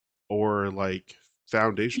picks or like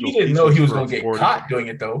foundational. He didn't know he was going to get caught doing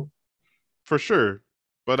it though. For sure.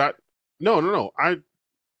 But no.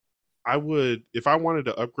 I would, if I wanted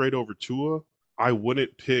to upgrade over Tua, I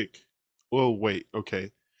wouldn't pick. Oh, wait.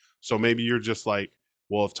 Okay. So maybe you're just like,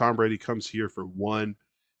 well, if Tom Brady comes here for 1,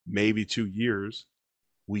 maybe 2 years,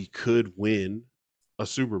 we could win a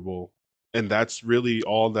Super Bowl. And that's really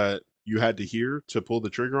all that you had to hear to pull the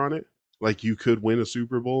trigger on it. Like you could win a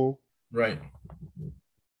Super Bowl. Right.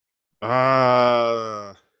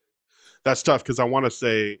 That's tough because I want to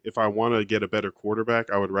say if I want to get a better quarterback,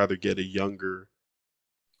 I would rather get a younger.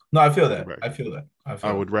 No, I feel that. I feel that.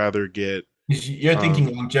 I would rather get. You're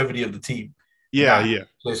thinking longevity of the team. Yeah.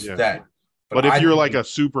 Just that. But if you're like a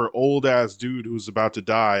super old ass dude who's about to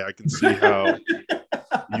die, I can see how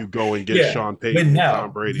you go and get Sean Payton and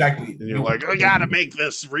Tom Brady. Exactly. And you're like, I got to make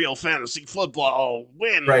this real fantasy football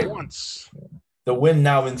win once. The win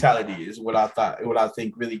now mentality is what I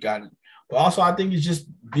think really got it. But also, I think it's just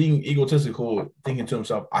being egotistical, thinking to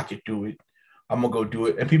himself, I could do it. I'm going to go do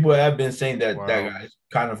it. And people have been saying that that guy's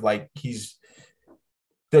kind of like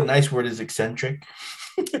the nice word is eccentric.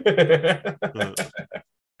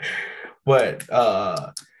 But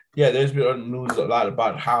there's been news a lot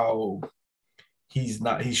about how he's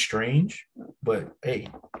strange. But hey,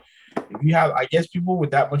 if you have, I guess people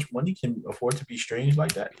with that much money can afford to be strange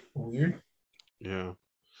like that. Weird. Yeah.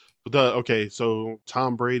 So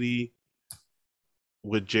Tom Brady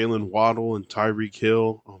with Jalen Waddle and Tyreek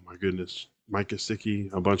Hill. Oh my goodness, Mike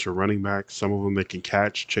Gesicki, a bunch of running backs. Some of them that can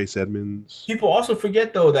catch. Chase Edmonds. People also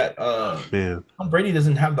forget though that Man, Tom Brady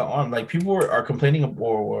doesn't have the arm. Like people are complaining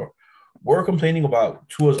or were complaining about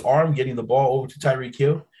Tua's arm getting the ball over to Tyreek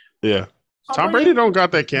Hill. yeah. Tom Brady don't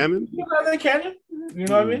got that cannon. You got that cannon. You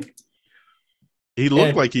know what I mean? He looked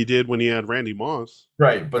And- like he did when he had Randy Moss.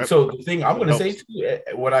 Right. But That- so the thing I'm that going to say helps.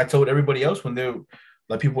 too, what I told everybody else when they're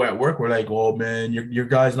like people at work were like, "Oh man, your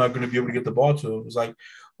guy's not going to be able to get the ball to him." It's like,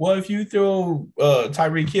 well, if you throw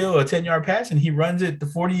Tyreek Hill a 10-yard pass and he runs it to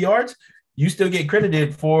 40 yards, you still get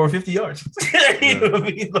credited for 50 yards. You know what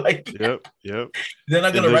I mean? Like, Yep. they're not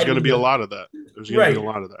And going to there's write going to in be a the- lot of that. There's going to be a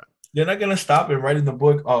Right. lot of that. They're not going to stop and write in the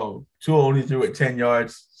book, "Oh, Tua only threw it 10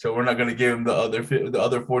 yards, so we're not going to give him the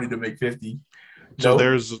other 40 to make 50." So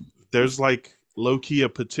No. there's like low key a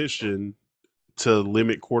petition to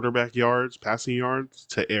limit quarterback yards, passing yards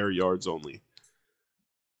to air yards only.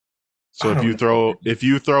 So I if don't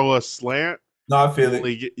you know. throw a slant, No, I feel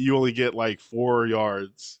it. you only get like 4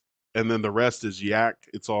 yards, and then the rest is yak.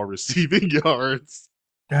 It's all receiving yards.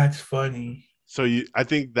 That's funny. So I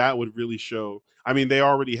think that would really show. I mean, they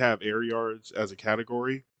already have air yards as a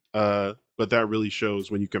category, but that really shows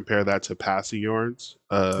when you compare that to passing yards.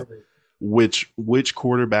 Which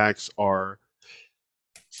quarterbacks are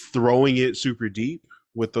throwing it super deep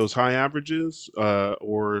with those high averages,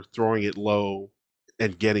 or throwing it low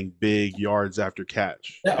and getting big yards after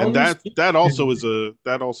catch. That And only that also is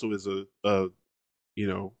a you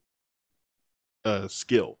know, a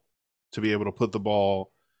skill to be able to put the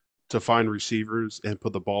ball, to find receivers and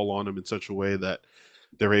put the ball on them in such a way that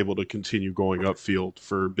they're able to continue going upfield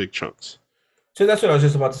for big chunks. So that's what I was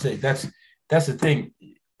just about to say. That's the thing.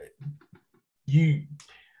 You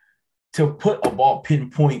to put a ball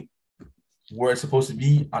pinpoint where it's supposed to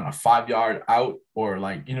be on a 5-yard out, or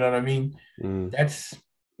like, you know what I mean? That's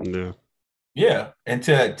Yeah. And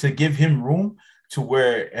to give him room to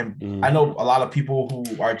where, and I know a lot of people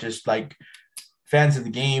who are just like fans of the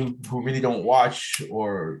game who really don't watch,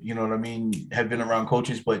 or you know what I mean, have been around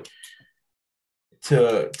coaches, but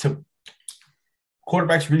to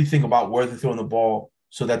quarterbacks really think about where they're throwing the ball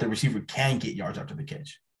so that the receiver can get yards after the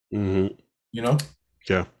catch. Mm-hmm. You know?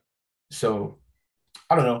 Yeah. So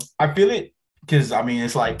I don't know. I feel it because I mean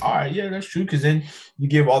it's like, all right, yeah, that's true. Because then you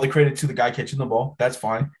give all the credit to the guy catching the ball. That's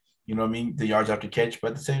fine. You know what I mean? The yards after catch,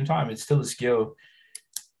 but at the same time, it's still a skill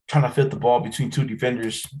trying to fit the ball between two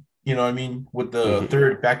defenders. You know what I mean? With the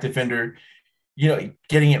third back defender, you know,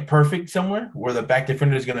 getting it perfect somewhere where the back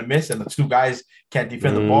defender is going to miss and the two guys can't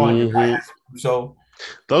defend the ball. And your guy has to. So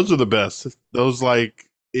those are the best. Those like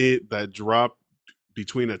that drop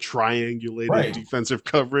between a triangulated defensive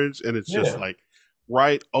coverage, and it's just like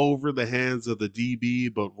right over the hands of the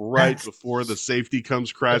DB, but right before the safety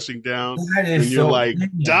comes crashing down. And you're like,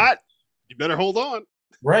 Dot, you better hold on.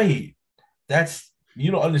 Right.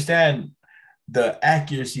 You don't understand the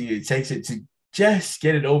accuracy it takes it to just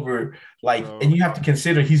get it over. Like, and you have to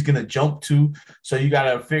consider he's going to jump too. So you got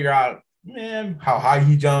to figure out, man, how high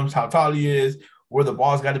he jumps, how tall he is, where the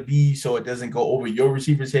ball's got to be so it doesn't go over your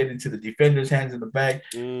receiver's head into the defender's hands in the back.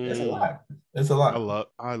 That's a lot. That's a lot.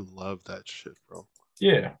 I love that shit, bro.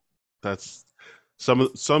 Yeah. That's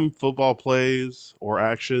some football plays or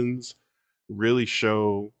actions really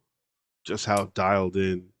show just how dialed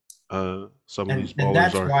in some of these ballers and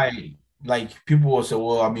that's are. why, like, people will say,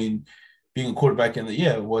 well, I mean, being a quarterback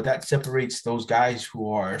well, that separates those guys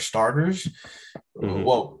who are starters,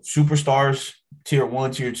 well, superstars, tier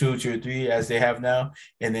 1, tier 2, tier 3, as they have now,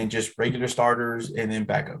 and then just regular starters and then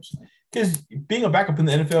backups. Because being a backup in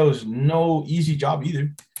the NFL is no easy job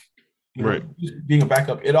either. You know, right. Being a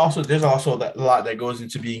backup, there's also a lot that goes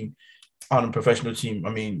into being on a professional team. I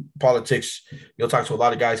mean, politics, you'll talk to a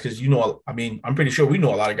lot of guys because, I'm pretty sure we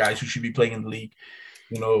know a lot of guys who should be playing in the league,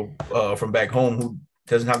 from back home who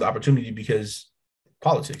doesn't have the opportunity because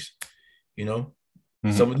politics,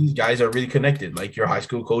 Some of these guys are really connected. Like your high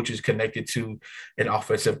school coach is connected to an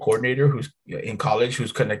offensive coordinator who's in college,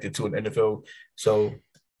 who's connected to an NFL. So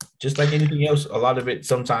just like anything else, a lot of it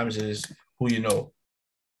sometimes is who you know.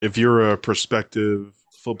 If you're a prospective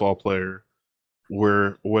football player,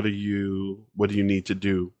 what do you need to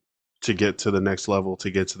do to get to the next level, to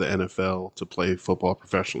get to the NFL, to play football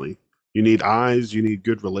professionally? You need eyes, you need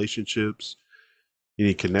good relationships, you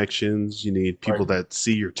need connections, you need people that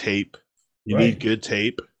see your tape. You need good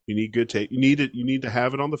tape. You need good tape. You need to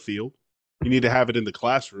have it on the field. You need to have it in the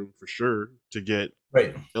classroom for sure to get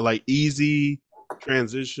like easy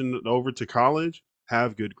transition over to college.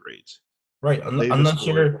 Have good grades. Right. I'm not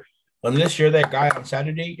sure unless you're that guy on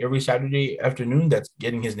Saturday, every Saturday afternoon that's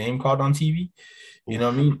getting his name called on TV, you know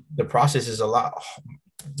what I mean? The process is a lot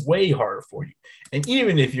way harder for you. And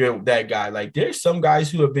even if you're that guy, like there's some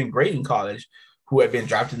guys who have been great in college who have been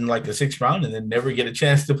drafted in like the 6th round and then never get a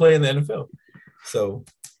chance to play in the NFL. So,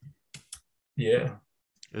 yeah.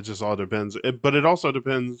 It just all depends. But it also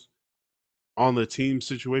depends on the team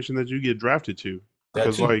situation that you get drafted to.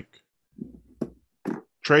 Because, like,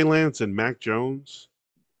 Trey Lance and Mac Jones,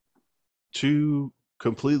 two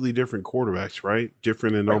completely different quarterbacks, right?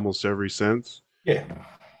 Different in almost every sense. Yeah.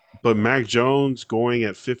 But Mac Jones going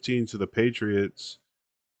at 15 to the Patriots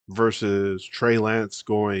versus Trey Lance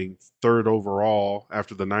going 3rd overall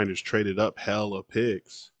after the Niners traded up hella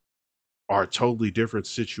picks are totally different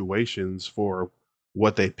situations for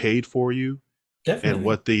what they paid for you. Definitely. And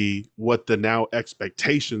what the now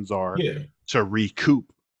expectations are to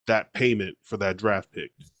recoup that payment for that draft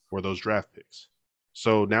pick or those draft picks.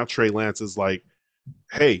 So now Trey Lance is like,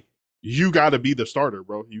 hey, you got to be the starter,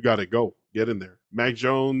 bro. You got to go get in there. Mac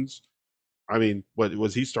Jones, I mean, what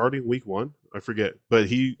was he starting week 1? I forget, but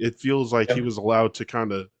it feels like he was allowed to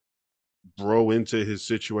kind of grow into his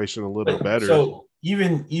situation a little better. So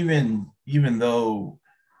even though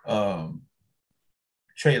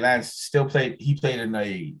Trey Lance still played in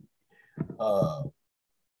a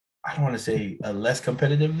I don't want to say a less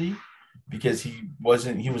competitive league because he was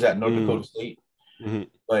at North Dakota State,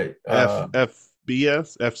 but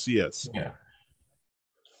FCS. Yeah,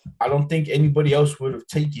 I don't think anybody else would have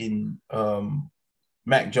taken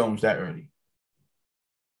Mac Jones that early.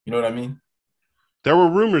 You know what I mean? There were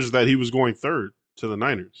rumors that he was going 3rd to the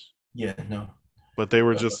Niners. Yeah, no. But they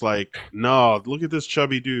were just like, no, look at this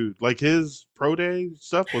chubby dude. Like his pro day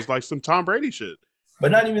stuff was like some Tom Brady shit.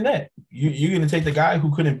 But not even that. You're going to take the guy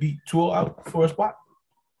who couldn't beat Tua out for a spot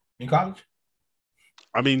in college?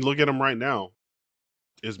 I mean, look at him right now.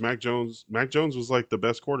 Is Mac Jones? Mac Jones was like the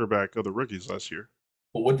best quarterback of the rookies last year.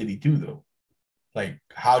 But what did he do though? Like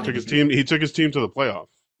how did he took his team to the playoff?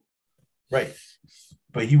 Right.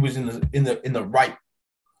 But he was in the right.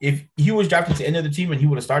 If he was drafted to any other team and he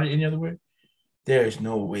would have started any other way, there's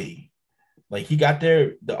no way. Like he got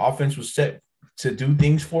there, the offense was set to do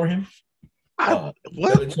things for him. What?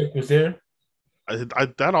 Belichick was there.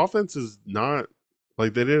 That offense is not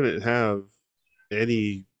like they didn't have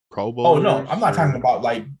any Pro Bowlers. Oh no, I'm not talking about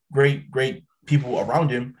like great people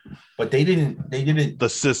around him, but they didn't. The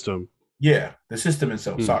system. Yeah, the system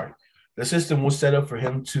itself. Sorry, the system was set up for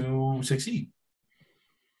him to succeed.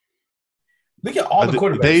 Look at all the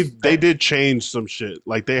quarterbacks. They did change some shit.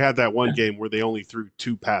 Like they had that one game where they only threw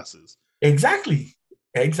 2 passes. Exactly.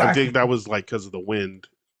 I think that was like because of the wind.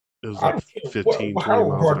 It was like 15, 20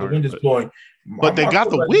 miles hard the wind is blowing. But they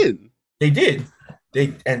got the win. They did.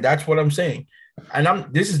 And that's what I'm saying. And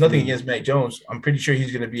this is nothing against Mac Jones. I'm pretty sure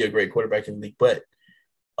he's going to be a great quarterback in the league. But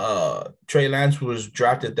Trey Lance was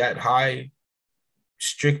drafted that high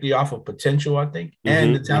strictly off of potential, I think,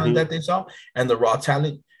 and the talent that they saw and the raw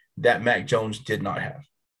talent that Mac Jones did not have.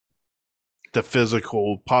 The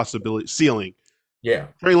physical possibility ceiling. Yeah.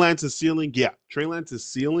 Trey Lance's ceiling. Yeah. Trey Lance's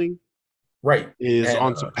ceiling. Right. Is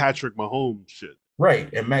on some Patrick Mahomes shit.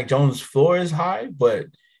 Right. And Mac Jones' floor is high, but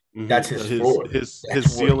that's his floor. His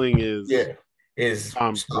ceiling is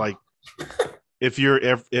like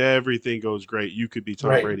if everything goes great, you could be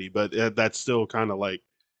Tom Brady, but that's still kind of like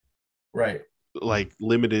like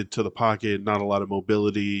limited to the pocket, not a lot of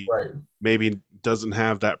mobility. Right. Maybe doesn't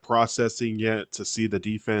have that processing yet to see the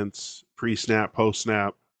defense pre-snap,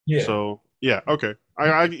 post-snap. Yeah. So okay.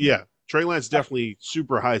 Trey Lance definitely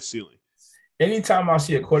super high ceiling. Anytime I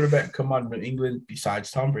see a quarterback come out of New England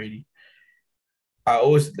besides Tom Brady,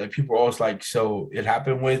 people are always like, so it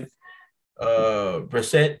happened with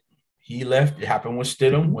Brissett, he left. It happened with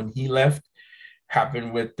Stidham when he left.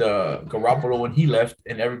 Happened with Garoppolo when he left,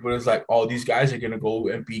 and everybody's like, "Oh, these guys are gonna go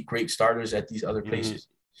and be great starters at these other places,"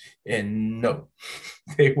 and no,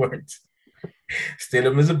 they weren't.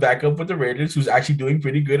 Stidham is a backup with the Raiders, who's actually doing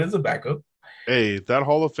pretty good as a backup. Hey, that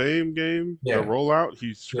Hall of Fame game, the rollout,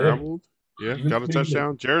 he scrambled. Yeah, got a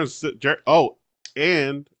touchdown.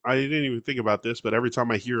 And I didn't even think about this, but every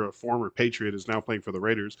time I hear a former Patriot is now playing for the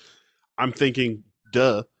Raiders, I'm thinking,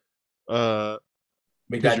 because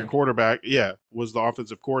your quarterback, was the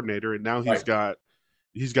offensive coordinator, and now he's got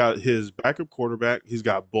his backup quarterback. He's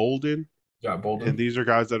got Bolden. And these are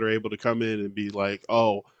guys that are able to come in and be like,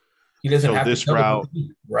 oh, he doesn't have this route,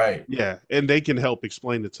 right? Yeah, and they can help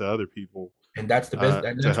explain it to other people. And that's the best.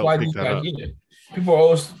 And that's why these guys get it. People are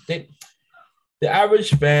always the average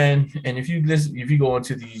fan, and if you go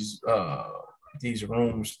into these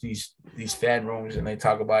rooms, these fan rooms, and they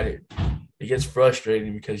talk about it, it gets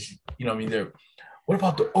frustrating because what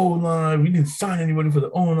about the O-line? We didn't sign anybody for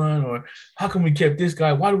the O-line, or how come we kept this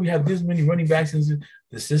guy? Why do we have this many running backs? The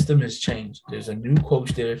system has changed. There's a new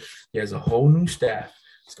coach there. There's a whole new staff.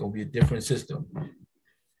 It's going to be a different system.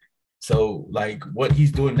 So, like, what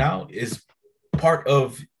he's doing now is part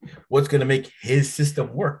of what's going to make his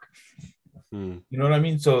system work. You know what I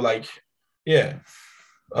mean? So, like, yeah.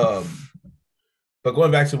 But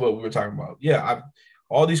going back to what we were talking about, yeah,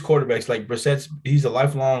 all these quarterbacks, like Brissett's, he's a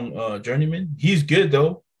lifelong journeyman. He's good,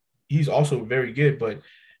 though. He's also very good, but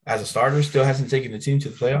as a starter, still hasn't taken the team to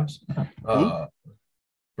the playoffs.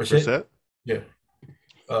 Brissett? Yeah.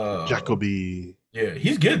 Jacoby. Yeah,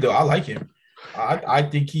 he's good, though. I like him. I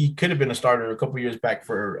think he could have been a starter a couple years back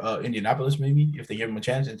for Indianapolis, maybe, if they give him a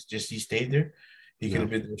chance. It's just he stayed there. He could have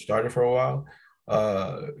been the starter for a while.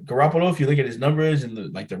 Garoppolo, if you look at his numbers and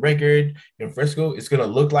the record in Frisco, it's gonna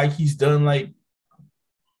look like he's done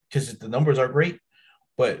because the numbers are great,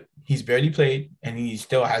 but he's barely played and he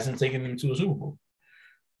still hasn't taken them to a Super Bowl.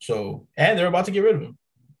 So, and they're about to get rid of him.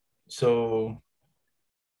 So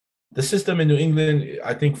the system in New England,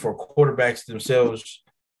 I think for quarterbacks themselves,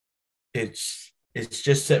 it's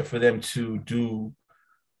just set for them to do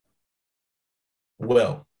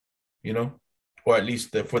well, or at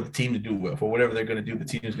least for the team to do well. For whatever they're going to do, the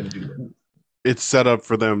team is going to do well. It's set up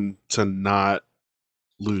for them to not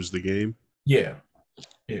lose the game. Yeah.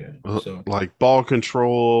 So, like ball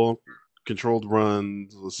control, controlled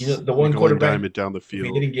runs. The one quarterback down the field.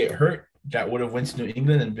 If he didn't get hurt, that would have went to New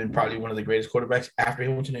England and been probably one of the greatest quarterbacks after he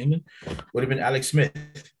went to New England. Would have been Alex Smith,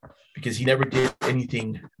 because he never did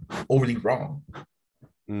anything overly wrong.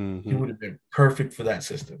 Mm-hmm. He would have been perfect for that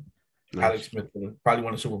system. Nice. Alex Smith would have probably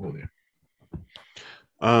won a Super Bowl there.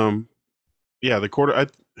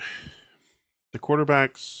 The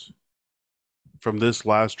quarterbacks from this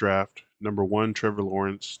last draft: number 1, Trevor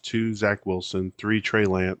Lawrence; 2, Zach Wilson; 3, Trey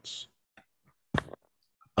Lance;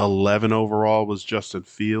 11 overall was Justin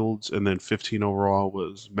Fields, and then 15 overall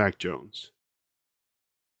was Mac Jones.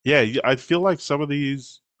 Yeah, I feel like some of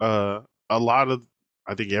these, a lot of,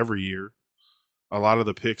 I think every year, a lot of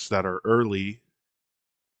the picks that are early,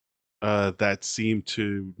 that seem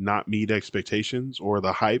to not meet expectations or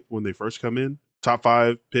the hype when they first come in, top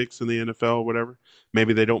 5 picks in the NFL, whatever,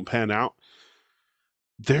 maybe they don't pan out.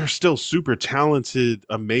 They're still super talented,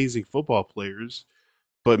 amazing football players,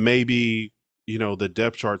 but maybe, the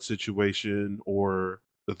depth chart situation or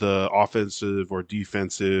the offensive or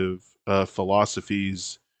defensive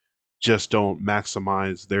philosophies just don't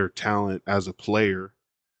maximize their talent as a player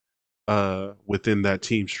within that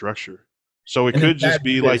team structure. So it could just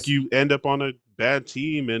be like you end up on a bad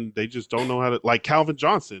team and they just don't know how to, like Calvin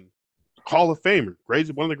Johnson, Hall of Famer,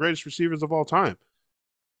 one of the greatest receivers of all time.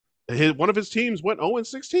 One of his teams went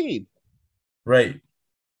 0-16. Right.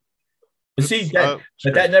 But see,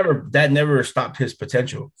 that never stopped his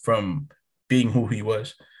potential from being who he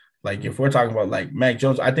was. Like, if we're talking about like Mac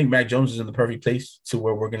Jones, I think Mac Jones is in the perfect place to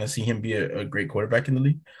where we're going to see him be a great quarterback in the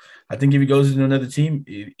league. I think if he goes into another team,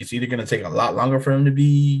 it's either going to take a lot longer for him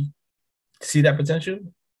to see that potential,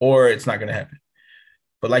 or it's not going to happen.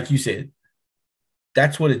 But like you said,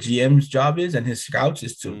 that's what a GM's job is, and his scouts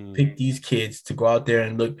is to pick these kids to go out there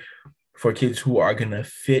and look for kids who are going to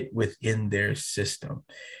fit within their system.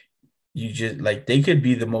 You just they could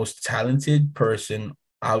be the most talented person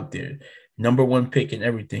out there, number 1 pick and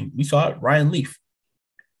everything. We saw it, Ryan Leaf.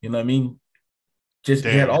 You know what I mean? He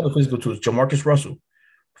had all the physical tools. Jamarcus Russell,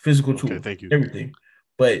 physical tools, thank you. Everything.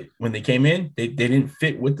 But when they came in, they didn't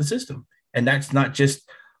fit with the system. And that's not just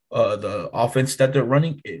the offense that they're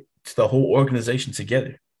running. It's the whole organization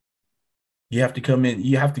together. You have to come in.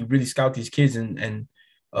 You have to really scout these kids. And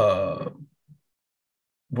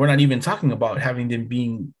we're not even talking about having them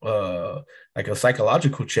being like a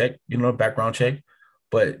psychological check, background check.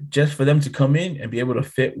 But just for them to come in and be able to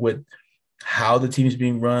fit with how the team is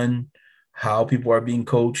being run, how people are being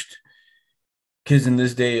coached. Because in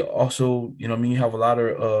this day also, you have a lot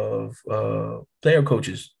of player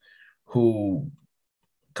coaches who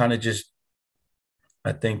kind of just,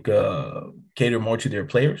 I think, cater more to their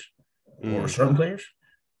players or certain players.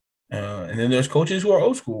 And then there's coaches who are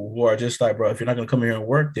old school, who are just like, bro, if you're not going to come here and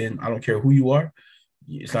work, then I don't care who you are.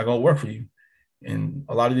 It's not going to work for you. And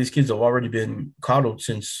a lot of these kids have already been coddled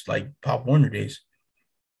since like Pop Warner days.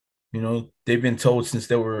 They've been told since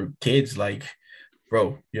they were kids, like,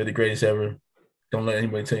 bro, you're the greatest ever. Don't let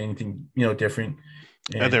anybody tell you anything, different.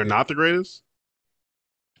 And they're not the greatest?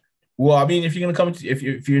 Well, I mean, if you're going to come,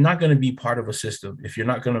 if you're not going to be part of a system, if you're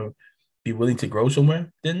not going to be willing to grow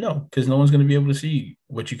somewhere, then no, because no one's going to be able to see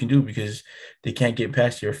what you can do because they can't get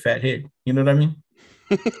past your fat head. You know what I mean?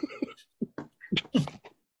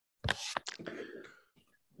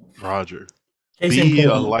 Roger. Case in Be a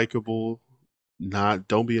point, likable,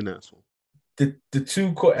 don't be an asshole. the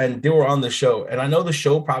two and they were on the show, and I know the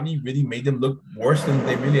show probably really made them look worse than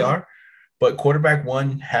they really are. But quarterback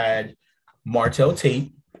one had Martell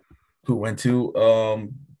Tate, who went to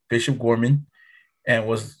Bishop Gorman and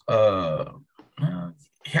was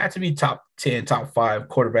he had to be top 10, top 5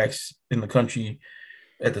 quarterbacks in the country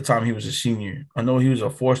at the time he was a senior. I know he was a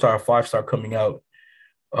 4-star, 5-star coming out.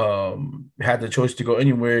 Had the choice to go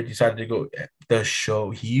anywhere, decided to go at the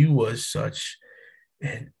show. He was such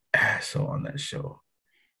an asshole on that show,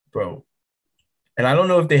 bro. And I don't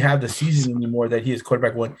know if they have the season anymore that he is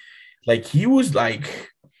quarterback one. Like he was like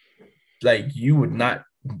you would not,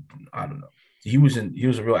 I don't know. He was a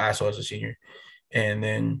real asshole as a senior. And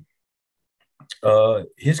then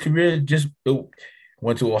his career just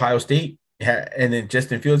went to Ohio State, and then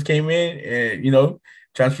Justin Fields came in and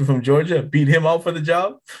transferred from Georgia, beat him out for the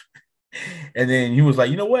job. And then he was like,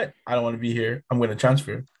 you know what? I don't want to be here. I'm going to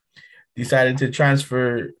transfer. Decided to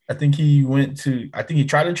transfer. I think he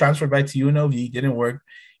tried to transfer back to UNLV. Didn't work.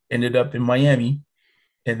 Ended up in Miami.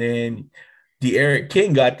 And then D'Eriq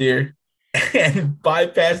King got there and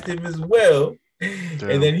bypassed him as well. Damn.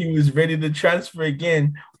 And then he was ready to transfer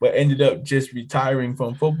again, but ended up just retiring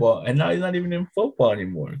from football. And now he's not even in football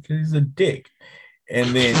anymore because he's a dick.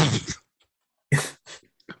 And then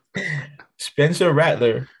Spencer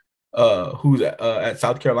Rattler, who's at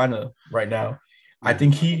South Carolina right now, I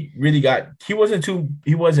think he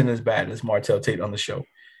wasn't as bad as Martell Tate on the show.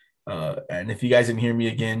 And if you guys didn't hear me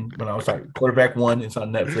again, when I was like quarterback one, it's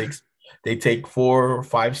on Netflix. They take 4 or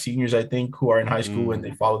 5 seniors, I think, who are in high school and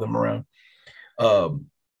they follow them around.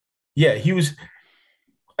 Yeah, he was,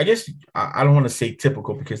 I guess I don't want to say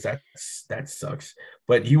typical because that sucks,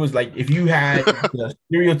 but he was like, if you had the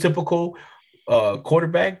stereotypical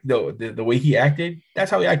quarterback, the way he acted,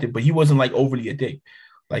 that's how he acted, but he wasn't like overly a dick.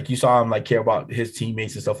 Like you saw him like care about his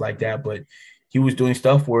teammates and stuff like that, but he was doing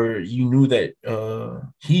stuff where you knew that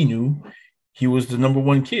he knew he was the number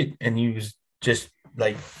 1 kid, and he was just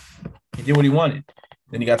like, he did what he wanted.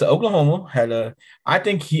 Then he got to Oklahoma, I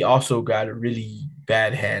think he also got a really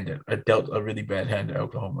bad hand, dealt a really bad hand at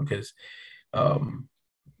Oklahoma because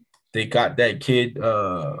they got that kid,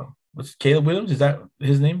 what's Caleb Williams? Is that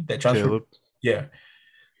his name? That transfer? Caleb. Yeah.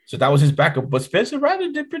 So that was his backup. But Spencer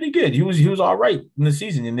Rattler did pretty good. He was all right in the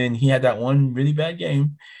season. And then he had that one really bad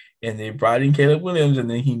game. And they brought in Caleb Williams, and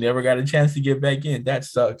then he never got a chance to get back in. That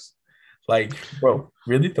sucks. Like, bro,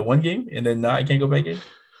 really? The one game? And then now I can't go back in?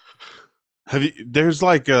 There's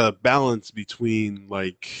like a balance between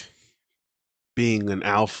like being an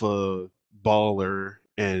alpha baller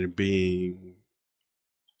and being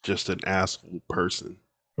just an asshole person.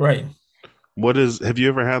 Right. Have you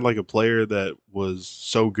ever had like a player that was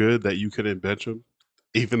so good that you couldn't bench him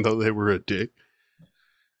even though they were a dick?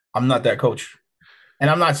 I'm not that coach. And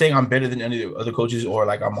I'm not saying I'm better than any of the other coaches or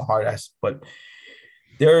like I'm a hard ass, but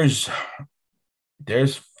there's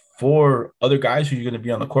 4 other guys who you're going to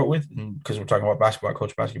be on the court with, because we're talking about basketball,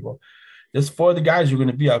 coach basketball. There's 4 other guys who are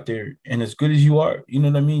going to be out there, and as good as you are, you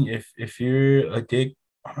know what I mean? If you're a dick,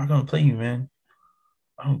 I'm not going to play you, man.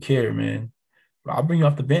 I don't care, man. I'll bring you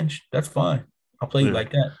off the bench. That's fine. I'll play you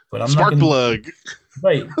like that. But I'm Spark not going to. Plug.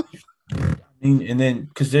 Right. I mean, and then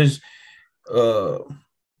because there's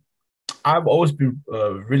I've always been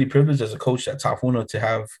really privileged as a coach at Tafuna to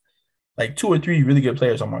have like 2 or 3 really good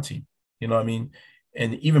players on my team. You know what I mean?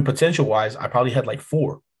 And even potential-wise, I probably had like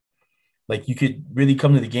 4. Like you could really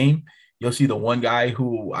come to the game. You'll see the one guy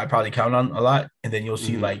who I probably count on a lot, and then you'll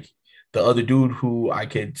see like the other dude who I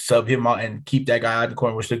could sub him out and keep that guy out of the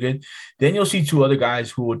corner, which they're good. Then you'll see 2 other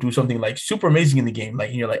guys who will do something like super amazing in the game. Like,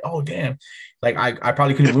 and you're like, oh, damn. Like I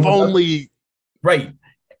probably couldn't win. If only. Right.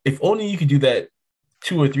 If only you could do that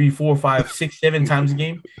 2 or 3, 4, 5, 6, 7 times a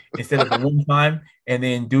game instead of the one time, and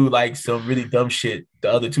then do like some really dumb shit the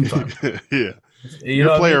other 2 times. Yeah.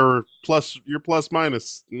 Your player plus your plus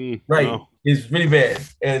minus. Right. No. It's really bad.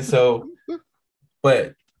 And so,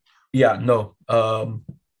 but yeah, no.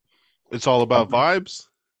 It's all about vibes.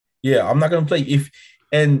 Yeah, I'm not gonna play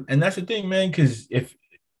and that's the thing, man, because if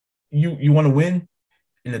you want to win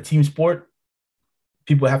in a team sport,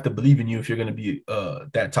 people have to believe in you if you're gonna be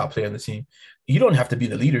that top player on the team. You don't have to be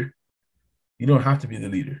the leader. You don't have to be the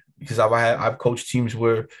leader, because I've coached teams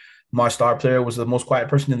where my star player was the most quiet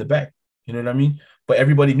person in the back. You know what I mean? But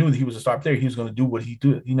everybody knew that he was a star player. He was going to do what he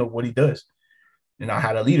does. And I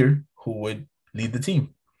had a leader who would lead the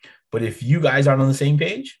team. But if you guys aren't on the same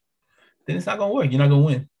page, then it's not going to work. You're not going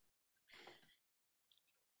to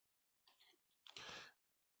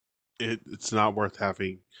win. It's not worth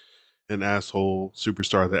having an asshole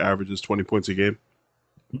superstar that averages 20 points a game.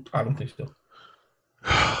 I don't think so.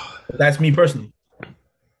 But that's me personally.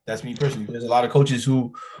 That's me personally. There's a lot of coaches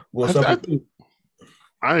who will suffer too.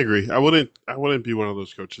 I agree. I wouldn't be one of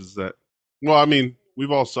those coaches that. Well, I mean,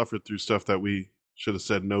 we've all suffered through stuff that we should have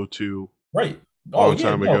said no to Right. a long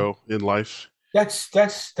time ago in life. That's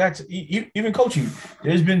even coaching.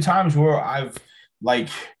 There's been times where I've like,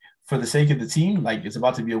 for the sake of the team, like it's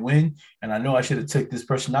about to be a win, and I know I should have took this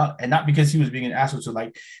person out, and not because he was being an asshole to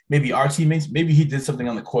like maybe our teammates. Maybe he did something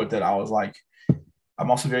on the court that I was like, I'm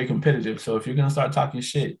also very competitive. So if you're gonna start talking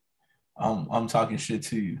shit, I'm talking shit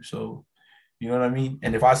to you. So you know what I mean?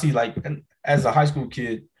 And if I see like, as a high school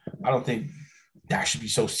kid, I don't think that should be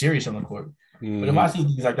so serious on the court. But if I see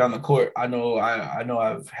things like that on the court, I know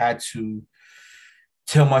I've had to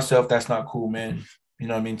tell myself that's not cool, man. You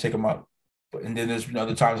know what I mean? Take them out. And then there's been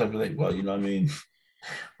other times I'd be like, well, you know what I mean?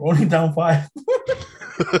 We're only down 5.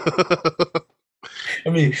 I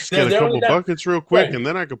mean, just get a couple buckets real quick, right, and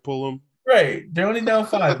then I could pull them. Right. They're only down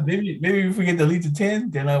 5. Maybe if we get the lead to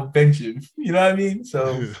 10, then I'll bench him. You know what I mean?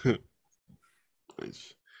 So,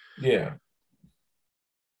 nice. Yeah.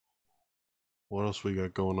 What else we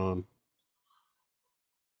got going on?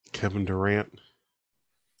 Kevin Durant.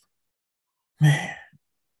 Man,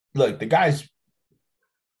 look, the guy's,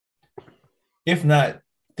 if not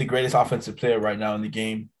the greatest offensive player right now in the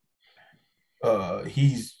game,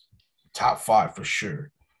 he's top 5 for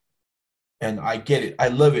sure. And I get it. I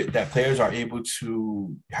love it that players are able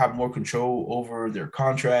to have more control over their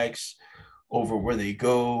contracts, over where they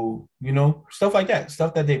go, you know, stuff like that.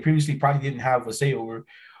 Stuff that they previously probably didn't have a say over,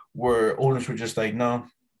 where owners were just like, no,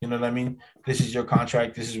 you know what I mean? This is your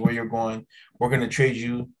contract. This is where you're going. We're going to trade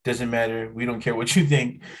you. Doesn't matter. We don't care what you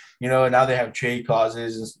think. You know, now they have trade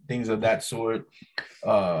clauses and things of that sort.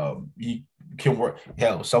 You can work.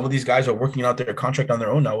 Hell, some of these guys are working out their contract on their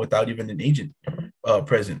own now without even an agent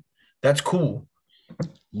present. That's cool.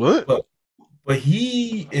 What? But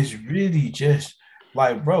he is really just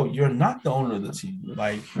like, bro, you're not the owner of the team.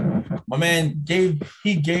 Like, my man gave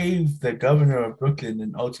the governor of Brooklyn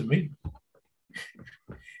an ultimatum.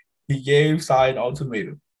 He gave Sy an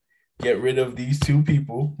ultimatum. Get rid of these 2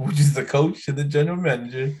 people, which is the coach and the general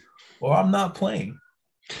manager, or I'm not playing.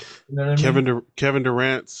 You know what I mean? Kevin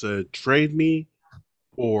Durant said, trade me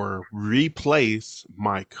or replace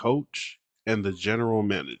my coach and the general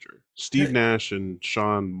manager. Steve Nash and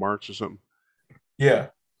Sean Marks or something. Yeah.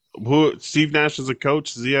 Steve Nash is a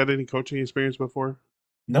coach. Has he had any coaching experience before?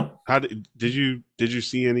 No. How did you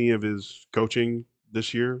see any of his coaching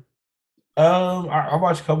this year? I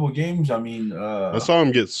watched a couple of games. I mean, I saw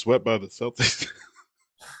him get swept by the Celtics.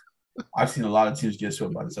 I've seen a lot of teams get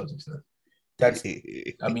swept by the Celtics. That's,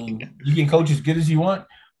 I mean, you can coach as good as you want,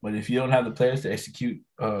 but if you don't have the players to execute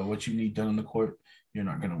what you need done on the court, you're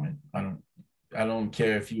not gonna win. I don't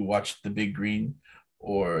care if you watch the Big Green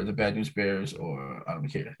or the Bad News Bears, or I don't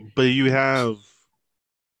care. But you have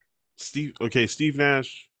Steve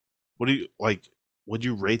Nash. What do you like? Would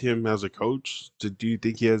you rate him as a coach? Do you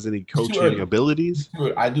think he has any coaching abilities?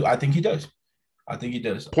 I do. I think he does.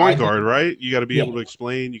 Point guard, right? You got to be able to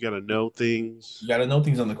explain. You got to know things. You got to know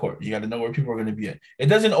things on the court. You got to know where people are going to be at. It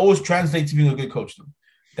doesn't always translate to being a good coach, though.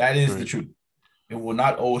 That is the truth. It will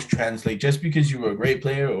not always translate. Just because you were a great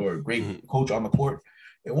player or a great coach on the court,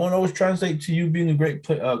 it won't always translate to you being a great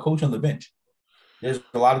coach on the bench. There's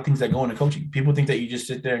a lot of things that go into coaching. People think that you just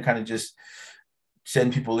sit there and kind of just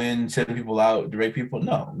send people in, send people out, direct people.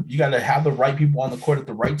 No, you got to have the right people on the court at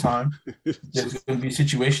the right time. There's going to be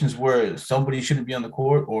situations where somebody shouldn't be on the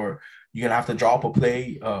court, or you're going to have to draw up a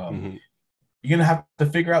play. You're going to have to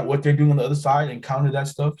figure out what they're doing on the other side and counter that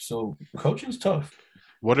stuff. So coaching is tough.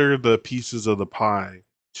 What are the pieces of the pie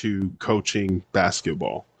to coaching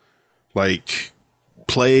basketball? Like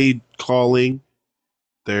play calling,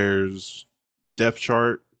 there's depth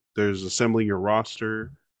chart, there's assembling your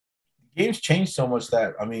roster. Games change so much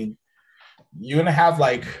that, I mean, you're going to have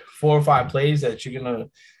like 4 or 5 plays that you're going to,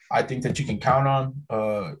 I think that you can count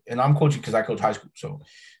on. And I'm coaching because I coach high school. So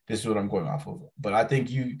this is what I'm going off of. But I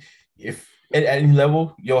think if at any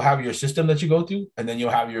level, you'll have your system that you go through, and then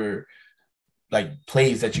you'll have your like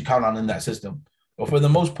plays that you count on in that system. But for the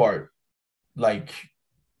most part, like,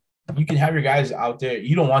 you can have your guys out there.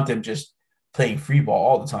 You don't want them just playing free ball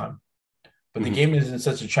all the time. But the game is in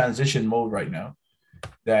such a transition mode right now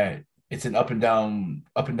that it's an up and down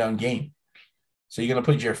game. So you're going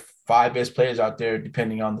to put your 5 best players out there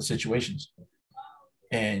depending on the situations.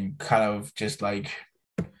 And kind of just like,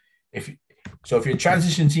 if you're a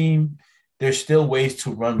transition team, there's still ways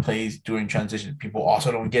to run plays during transition. People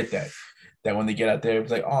also don't get that when they get out there,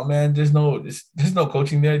 it's like, oh man, there's no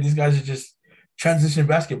coaching there. These guys are just transition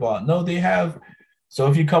basketball. No, they have. So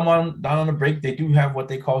if you come on down on a break, they do have what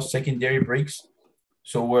they call secondary breaks,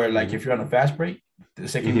 So where like if you're on a fast break, the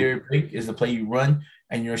secondary break is the play you run,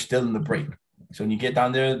 and you're still in the break. So when you get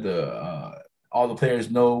down there, all the players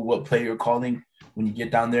know what play you're calling when you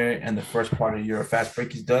get down there, and the first part of your fast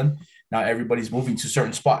break is done. Now everybody's moving to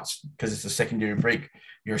certain spots because it's a secondary break.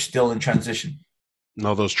 You're still in transition. And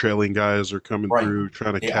all those trailing guys are coming through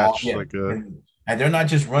trying to catch and they're not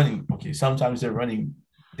just running. Okay, sometimes they're running,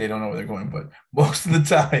 they don't know where they're going, but most of the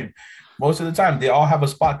time, they all have a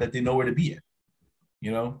spot that they know where to be at.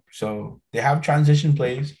 You know, so they have transition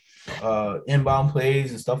plays, inbound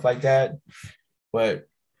plays, and stuff like that. But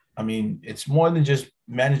I mean, it's more than just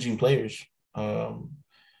managing players. But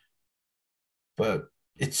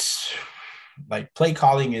it's like play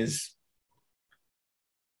calling is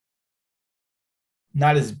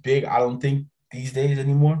not as big, I don't think, these days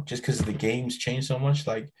anymore, just because the games change so much.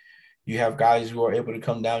 Like you have guys who are able to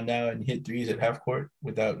come down now and hit threes at half court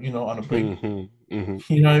without, on a break.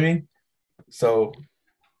 You know what I mean? So,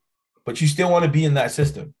 but you still want to be in that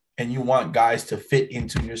system, and you want guys to fit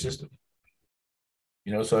into your system.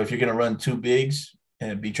 So if you're going to run two bigs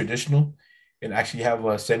and be traditional and actually have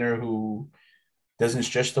a center who doesn't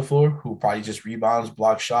stretch the floor, who probably just rebounds,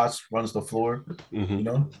 blocks shots, runs the floor, you're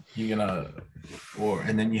gonna,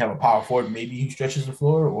 and then you have a power forward, maybe who stretches the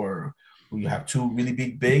floor, or you have two really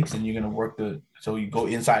big bigs, and you're gonna work so you go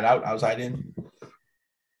inside out, outside in.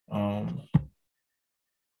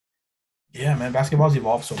 Yeah, man, basketball's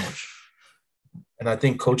evolved so much, and I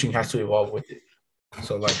think coaching has to evolve with it.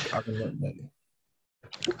 So like,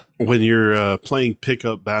 when you're playing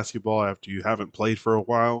pickup basketball after you haven't played for a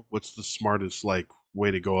while, what's the smartest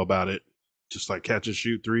way to go about it? Just like catch and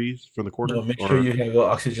shoot threes from the corner? Make sure you have an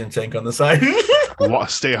oxygen tank on the side.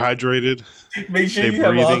 Stay hydrated. Make sure you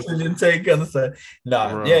have an oxygen tank on the side.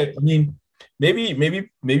 I mean,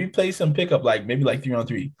 maybe play some pickup, maybe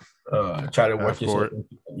 3-on-3. Try to work yourself.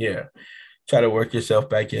 Try to work yourself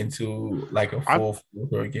back into like a full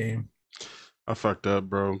court game. I fucked up,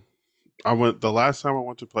 bro. The last time I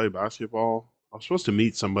went to play basketball, I was supposed to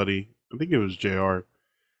meet somebody. I think it was JR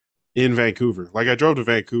in Vancouver. Like I drove to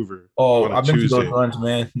Vancouver. Oh, I've been to those runs,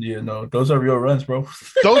 man. Those are real runs, bro.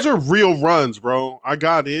 Those are real runs, bro. I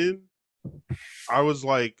got in. I was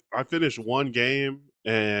like, I finished one game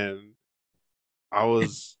and I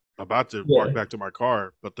was about to walk back to my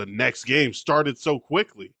car, but the next game started so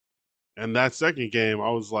quickly. And that second game, I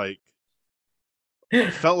was like,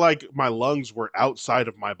 it felt like my lungs were outside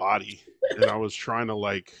of my body, and I was trying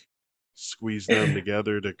to squeeze them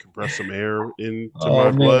together to compress some air into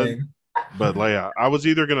my blood. But I was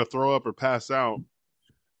either gonna throw up or pass out,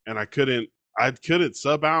 and I couldn't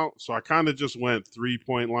sub out, so I kind of just went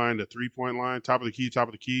 3-point line to 3-point line, top of the key,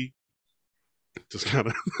 just kind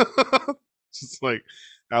of just like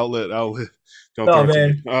outlet. Don't no,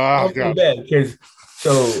 man. Oh, God. Bad because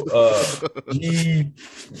it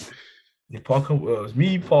was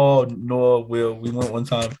me, Paul, Noah, Will. We went one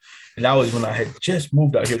time, and that was when I had just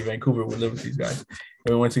moved out here to Vancouver with living with these guys.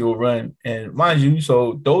 And we went to go run, and mind you,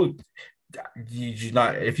 so those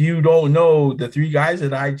if you don't know the three guys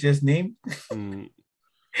that I just named, some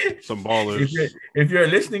ballers. If you're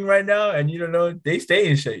listening right now and you don't know, they stay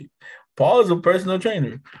in shape. Paul is a personal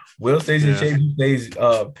trainer. Will stays in shape. He plays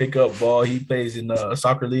pickup ball. He plays in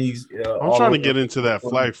soccer leagues. I'm trying to get into that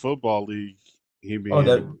flag football league.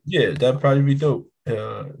 That'd probably be dope.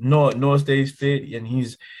 Noah stays fit, and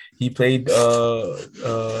he played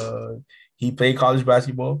college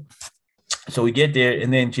basketball. So we get there,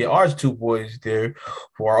 and then JR's two boys there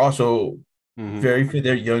who are also very fit.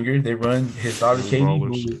 They're younger. They run. His daughter Katie,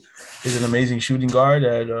 who is an amazing shooting guard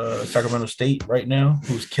at Sacramento State right now,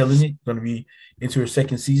 who's killing it. Going to be into her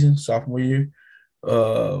second season, sophomore year.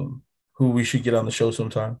 Who we should get on the show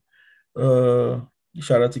sometime.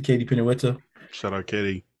 Shout out to Katie Pinueta. Shout out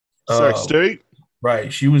Katie. Sac State.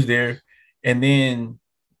 Right. She was there. And then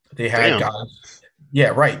they had guys. Yeah,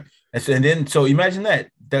 right. And then imagine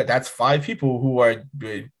that's 5 people who are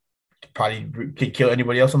probably could kill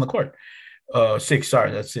anybody else on the court. 6,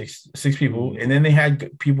 sorry, that's 6 people. And then they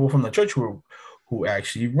had people from the church who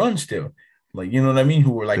actually run still. Like, you know what I mean?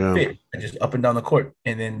 Who were fit and just up and down the court.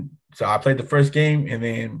 And then so I played the first game, and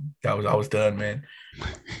then I was done, man.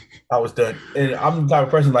 I was done. And I'm the type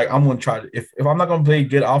of person I'm gonna try to if I'm not gonna play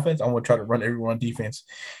good offense, I'm gonna try to run everyone defense.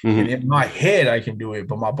 And in my head I can do it,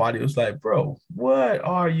 but my body was like, bro, what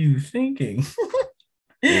are you thinking?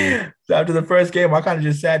 So after the first game, I kind of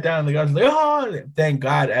just sat down, and the guys was like, oh, thank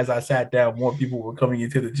God as I sat down, more people were coming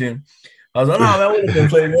into the gym. I was like, no, man, what are you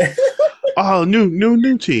play, man? Oh,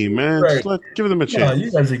 new team, man. Right. Just give them a chance. You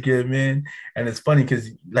guys are good, man. And it's funny because,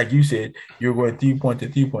 like you said, you're going 3-point to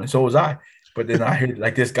 3-point. So was I. But then I heard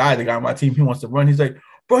this guy, the guy on my team, he wants to run. He's like,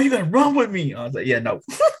 bro, you gonna run with me? I was like, yeah, no.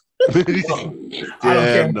 I don't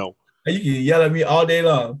care. No. You can yell at me all day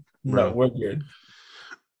long. No, Bro. we're good.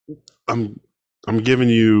 I'm giving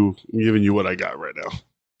you what I got right now.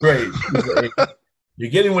 Great. You're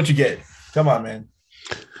getting what you get. Come on, man.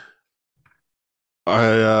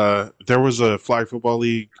 There was a flag football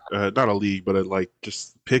league, not a league, but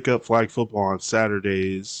just pick up flag football on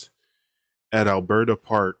Saturdays at Alberta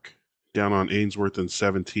Park down on Ainsworth and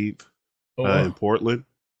 17th in Portland.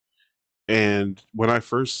 And when I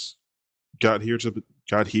first got here,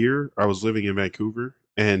 I was living in Vancouver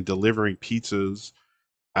and delivering pizzas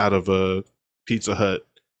out of a Pizza Hut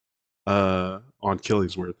on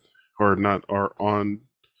Killingsworth, or on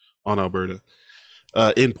Alberta,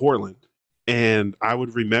 in Portland. And I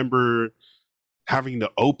would remember having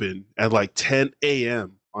to open at like 10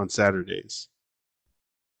 a.m. on Saturdays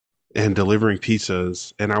and delivering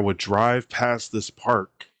pizzas. And I would drive past this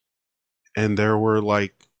park and there were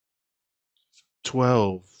like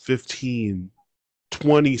 12, 15,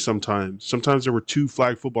 20 sometimes. Sometimes there were 2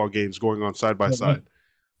 flag football games going on side by side.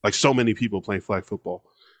 Like so many people playing flag football.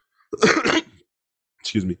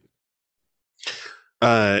 Excuse me.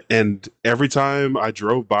 And every time I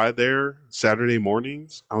drove by there Saturday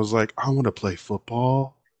mornings, I was like, I want to play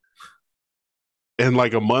football. And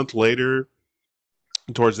like a month later,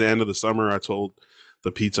 towards the end of the summer, I told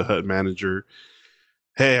the Pizza Hut manager,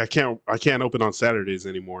 hey, I can't open on Saturdays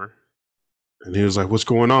anymore. And he was like, what's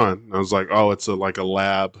going on? And I was like, oh, it's like a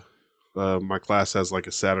lab. My class has like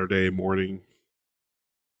a Saturday morning.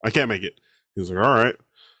 I can't make it. He was like, all right,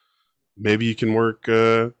 maybe you can work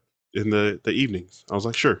in the evenings. I was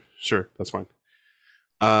like, sure, that's fine.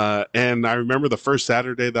 And I remember the first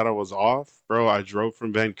Saturday that I was off, bro, I drove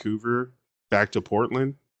from Vancouver back to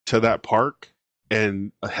Portland to that park,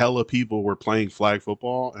 and a hella people were playing flag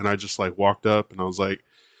football, and I just like walked up and I was like,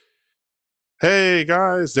 hey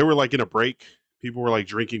guys, they were like in a break. People were like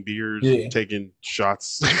drinking beers, taking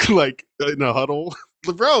shots, like in a huddle.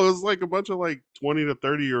 Bro, it was like a bunch of like 20 to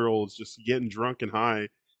 30-year-olds just getting drunk and high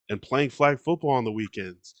and playing flag football on the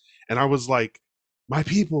weekends. And I was like, my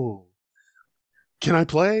people, can I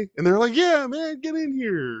play? And they're like, yeah, man, get in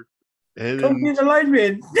here. And come be the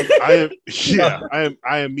lineman.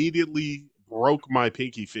 I immediately broke my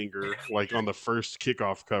pinky finger like on the first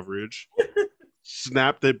kickoff coverage,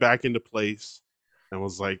 snapped it back into place, and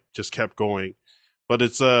was like, just kept going. But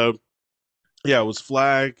it's it was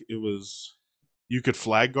flag. It was, you could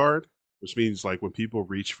flag guard, which means like when people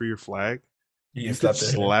reach for your flag, you could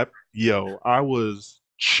slap. Yo, I was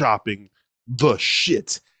chopping the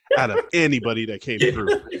shit out of anybody that came through.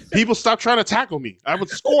 People stopped trying to tackle me. I would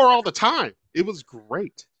score all the time. It was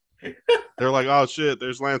great. They're like, oh shit,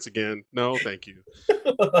 there's Lance again. No, thank you.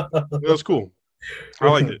 It was cool. I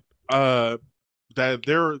liked it. That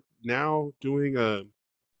they're now doing a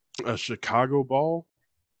Chicago ball.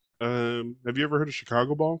 Have you ever heard of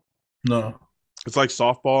Chicago ball? No. It's like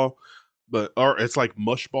softball, or it's like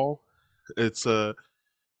mush ball. It's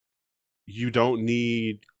you don't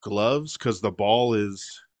need gloves because the ball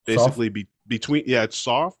is basically between. Yeah, it's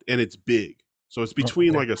soft and it's big, so it's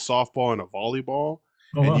between like a softball and a volleyball,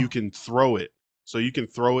 and you can throw it. So you can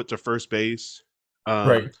throw it to first base,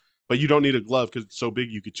 right? But you don't need a glove because it's so big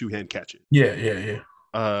you could 2-hand catch it.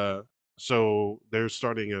 Yeah. So they're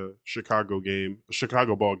starting a Chicago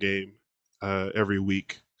ball game every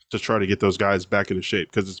week to try to get those guys back into shape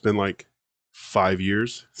because it's been like 5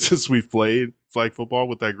 years since we've played flag football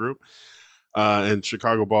with that group. And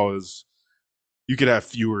Chicago ball is, you could have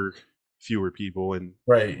fewer people, and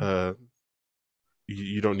right.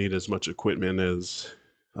 You don't need as much equipment as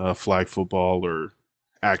flag football or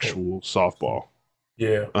actual softball.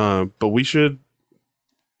 Yeah. But we should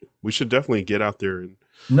definitely get out there and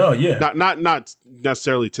not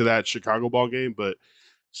necessarily to that Chicago ball game, but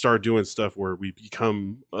start doing stuff where we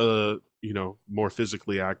become more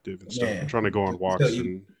physically active and stuff. I'm trying to go on walks.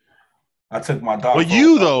 And I took my dog. But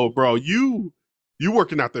you though, bro, you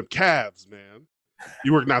working out them calves, man.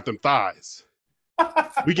 You working out them thighs.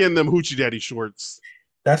 We getting them hoochie daddy shorts.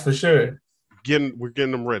 That's for sure. We're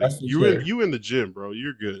getting them ready. You in the gym, bro.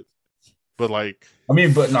 You're good. But like, I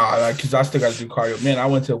mean, but nah, because I still got to do cardio. Man, I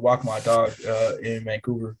went to walk my dog in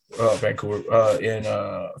Vancouver, in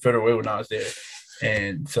Federal Way when I was there,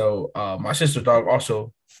 and so my sister's dog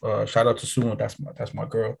also. Shout out to Sumo. That's my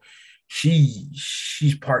girl.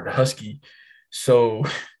 She's part husky, so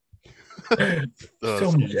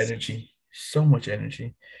so much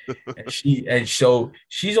energy, and so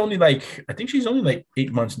she's only like, I think she's only like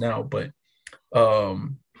 8 months now, but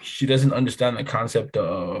she doesn't understand the concept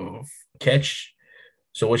of catch.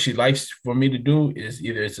 So what she likes for me to do is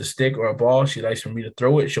either it's a stick or a ball. She likes for me to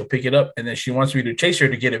throw it. She'll pick it up, and then she wants me to chase her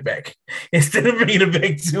to get it back instead of bringing it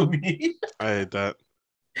back to me. I hate that.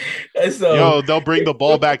 And so, Yo, they'll bring the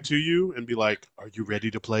ball back to you and be like, "Are you ready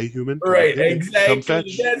to play, human? right, Come exactly.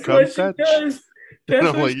 fetch, That's come what she fetch." does. And That's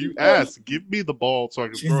I'm what like, she "You does. asked, give me the ball so I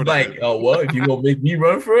can She's throw it like, again." "Oh, well, if you gonna make me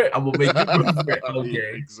run for it, I'm gonna make you run for it." Yeah,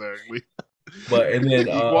 Okay, exactly. but and then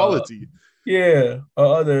Equality. yeah,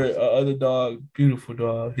 other dog, beautiful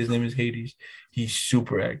dog. His name is Hades. He's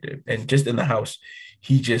super active, and just in the house,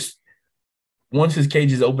 he just once his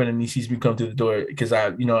cage is open and he sees me come through the door because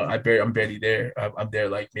I'm barely there. I'm there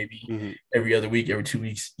like maybe Hmm. every other week, every 2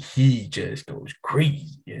 weeks. He just goes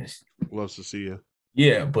crazy. Yes, Loves to see you.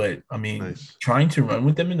 yeah, but I mean, Nice. trying to run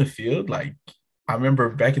with them in the field, like I remember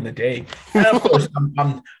back in the day, and of course,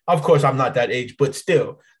 I'm not that age, but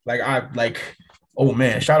still, oh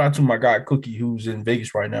man, shout out to my guy Cookie who's in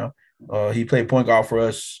Vegas right now. He played point guard for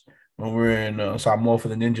us when we were in Samoa for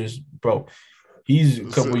the Ninjas, bro. He's a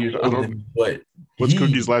couple years I older don't. than me, but What's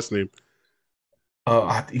Cookie's he last name?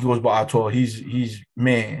 I think he goes by Atoll. He's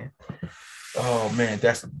man. Oh man,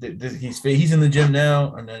 he's in the gym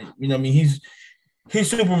now, and then you know what I mean he's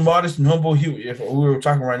super modest and humble. If we were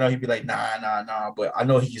talking right now, he'd be like, nah. But I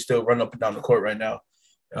know he can still run up and down the court right now.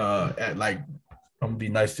 At like, I'm gonna be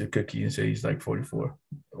nice to Cookie and say he's like 44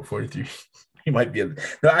 or 43. He might be.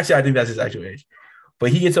 No, actually, I think that's his actual age.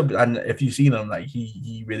 But he gets up, and if you've seen him, like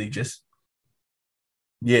he really just,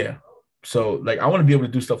 yeah. So like, I want to be able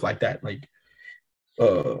to do stuff like that. Like,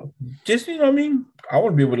 just you know what I mean. I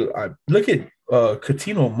want to be able to look at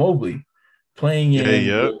Katino Mobley playing Yeah,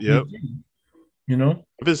 in. yep. You know,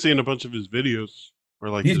 I've been seeing a bunch of his videos or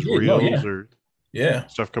like he's his good. No, reels yeah, or yeah.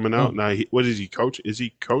 stuff coming out. No, Now, what is he coach? Is he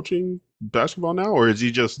coaching basketball now, or is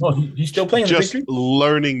he just no, he's still playing the just picture.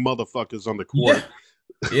 learning motherfuckers on the court?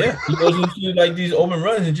 Yeah, yeah. He goes into like these open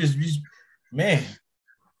runs and just man,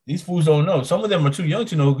 these fools don't know. Some of them are too young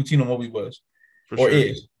to know who Coutinho Mobley was For or sure.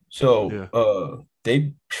 is. So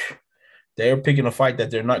Yeah. they're picking a fight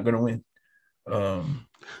that they're not gonna win.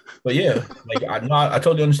 But yeah, like I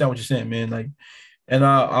totally understand what you're saying, man. Like, and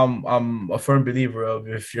I'm a firm believer of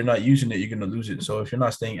if you're not using it, you're gonna lose it. So if you're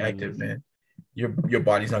not staying active, man, your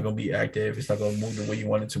body's not gonna be active. It's not gonna move the way you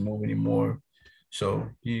want it to move anymore. So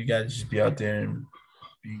you gotta just be out there and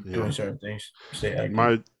be doing certain things. Stay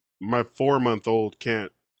active. My 4-month-old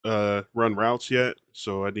can't run routes yet,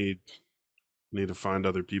 so I need to find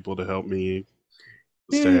other people to help me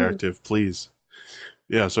stay Yeah. active, please.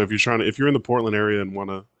 Yeah, so if you're in the Portland area and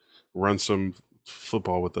want to run some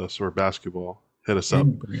football with us or basketball, hit us up.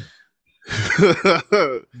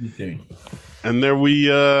 Anything. And there we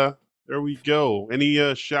go.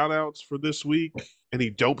 Any shout outs for this week? Any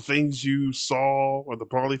dope things you saw at the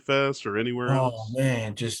Polyfest or anywhere Oh else?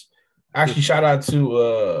 man, just actually shout out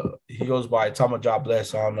to he goes by Tama Job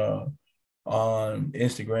Bless on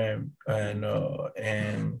Instagram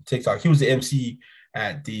and TikTok. He was the MC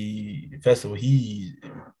at the festival. He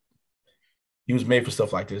was made for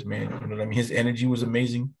stuff like this, man. You know what I mean? His energy was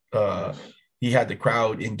amazing. He had the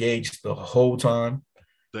crowd engaged the whole time.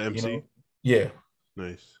 The MC? You know? Yeah.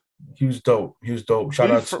 Nice. He was dope.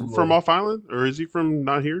 Shout out to from off island, or is he from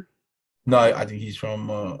not here? No, I think he's from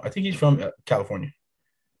California.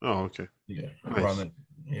 Oh, okay. Yeah. Nice. Around that.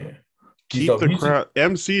 Yeah. Keep the crowd.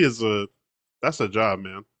 MC that's a job,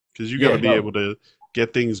 man. Because you got to be able to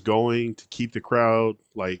get things going to keep the crowd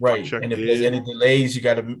like right. And if there's any delays, you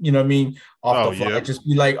got to, you know what I mean, off the fly. Just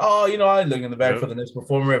be like, oh, I look in the back for the next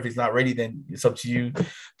performer. If he's not ready, then it's up to you.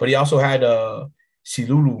 But he also had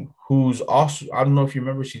Silulu, who's also, I don't know if you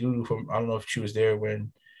remember Silulu I don't know if she was there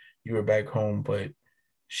when you were back home, but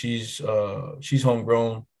she's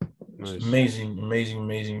homegrown. Nice.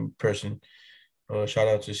 Amazing person. Shout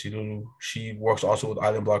out to Silulu. She works also with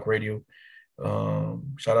Island Block Radio.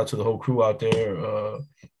 Shout out to the whole crew out there,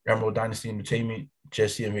 Emerald Dynasty Entertainment,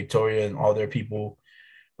 Jesse and Victoria and all their people.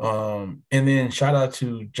 And then shout out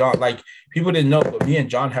to John. Like, people didn't know, but me and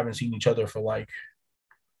John haven't seen each other for like,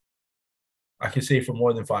 I can say for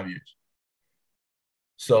more than 5 years.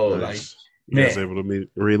 So nice. Like, man, you guys able to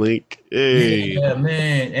relink. Hey. Yeah,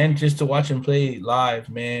 man. And just to watch him play live,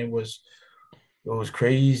 man, it was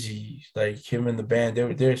crazy. Like, him and the band,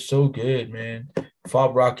 they're so good, man.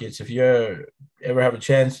 Fob Rockets, if you ever have a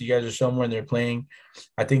chance, you guys are somewhere and they're playing.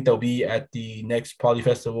 I think they'll be at the next Poly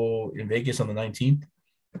Festival in Vegas on the 19th.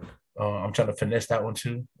 I'm trying to finesse that one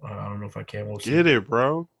too. I don't know if I can. We'll see. Get it,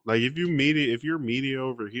 bro. Like, if you're media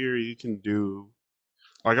over here, you can do.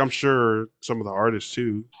 Like, I'm sure some of the artists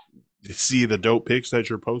too see the dope pics that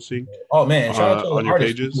you're posting. Oh man, shout out to on your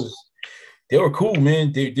artists pages. they were cool,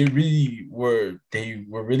 man. They really were. They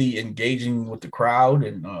were really engaging with the crowd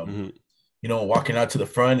and you know, walking out to the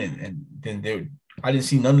front and then they. I didn't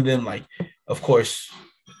see none of them like. Of course,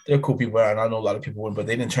 they're cool people, and I know a lot of people would, but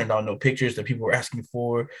they didn't turn down no pictures that people were asking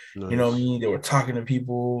for. Nice. You know what I mean? They were talking to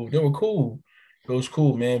people. They were cool. It was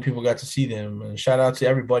cool, man. People got to see them, and shout out to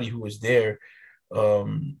everybody who was there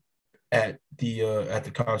at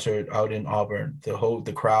the concert out in Auburn.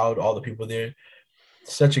 The crowd, all the people there.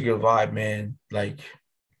 Such a good vibe, man. Like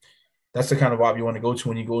that's the kind of vibe you want to go to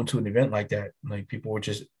when you go into an event like that. Like people were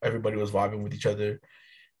just everybody was vibing with each other.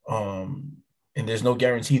 And there's no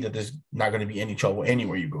guarantee that there's not going to be any trouble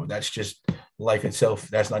anywhere you go. That's just life itself.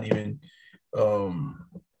 That's not even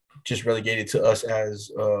just relegated to us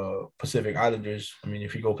as Pacific Islanders. I mean,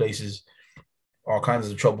 if you go places, all kinds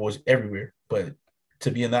of trouble is everywhere. But to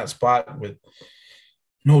be in that spot with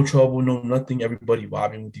no trouble, no nothing, everybody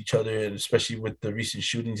vibing with each other, and especially with the recent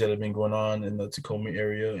shootings that have been going on in the Tacoma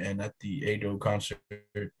area and at the Ado concert,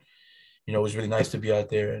 you know, it was really nice to be out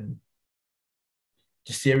there and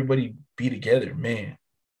just see everybody be together, man.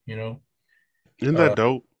 You know, Isn't that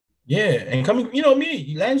dope? Yeah, and coming, you know,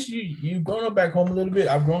 me, Lance, you grown up back home a little bit.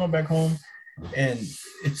 I've grown up back home, and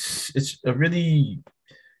it's a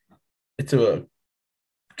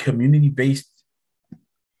community based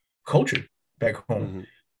culture back home.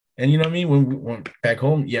 And you know what I mean? When back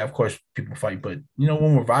home, yeah, of course people fight, but you know,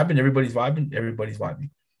 when we're vibing, everybody's vibing.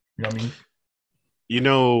 You know what I mean? You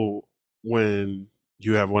know, when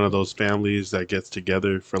you have one of those families that gets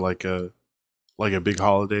together for like a big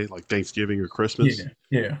holiday, like Thanksgiving or Christmas.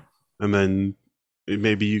 Yeah. And then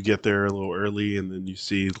maybe you get there a little early and then you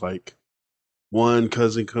see like one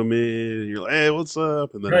cousin come in and you're like, hey, what's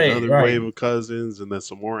up? And then another wave of cousins and then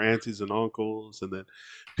some more aunties and uncles. And then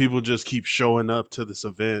people just keep showing up to this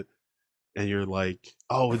event and you're like,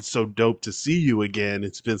 oh, it's so dope to see you again.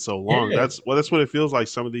 It's been so long. Yeah. That's what it feels like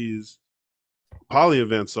some of these poly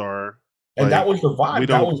events are. And like, that was the vibe.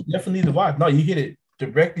 That was definitely the vibe. No, you hit it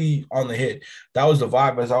directly on the head. That was the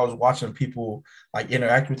vibe as I was watching people like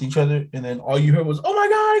interact with each other, and then all you heard was, "Oh my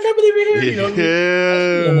god, I can't believe you're here!" You know what I mean?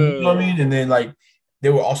 You know what I mean? And then like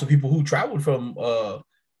there were also people who traveled from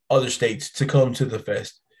other states to come to the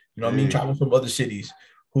fest. You know what I mean? Traveled from other cities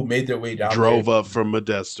who made their way down. Drove up from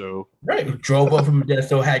Modesto. Right, drove up from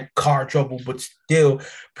Modesto, had car trouble, but still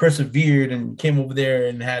persevered and came over there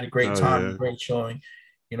and had a great time, great showing.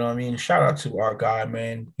 You know what I mean? Shout out to our guy,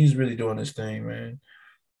 man. He's really doing this thing, man.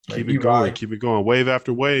 Like, keep it going, wave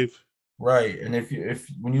after wave. Right. And if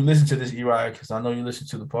when you listen to this, Eli, because I know you listen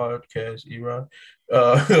to the podcast, Eli.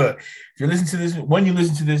 If you listen to this, when you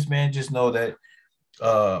listen to this, man, just know that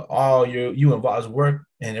all you and Vaz work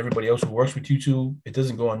and everybody else who works with you too, it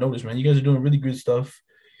doesn't go unnoticed, man. You guys are doing really good stuff.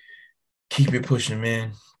 Keep it pushing,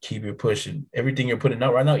 man. Keep it pushing. Everything you're putting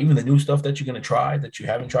out right now, even the new stuff that you're gonna try that you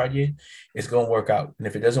haven't tried yet, it's gonna work out. And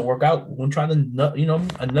if it doesn't work out, we'll try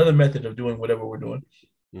another method of doing whatever we're doing,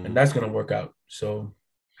 and that's gonna work out. So,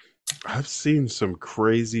 I've seen some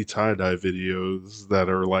crazy tie-dye videos that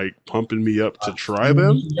are like pumping me up to try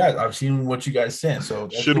them. I've seen what you guys sent. So,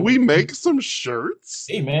 should we make some shirts?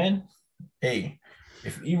 Hey, man. Hey.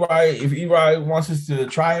 If Eli wants us to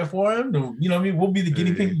try it for him, then, you know what I mean, we'll be the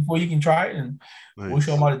guinea pig before you can try it, and we'll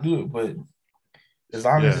show him how to do it. But as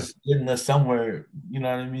long as it's getting us somewhere, you know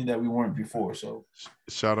what I mean, that we weren't before. So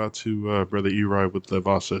shout out to brother Eli with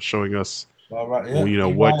Levasa showing us, Eli,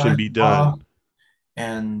 what can be done.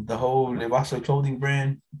 And the whole Levasa clothing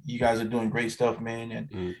brand, you guys are doing great stuff, man.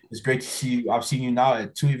 And it's great to see you. I've seen you now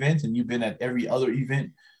at 2 events, and you've been at every other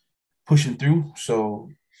event pushing through. So,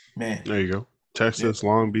 man, there you go. Texas,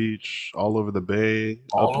 Long Beach, all over the Bay,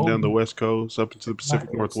 up and down the West Coast, up into the Pacific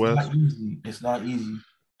Northwest. It's not easy.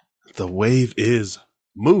 The wave is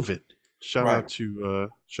moving. Shout out to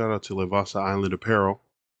Levasa Island Apparel.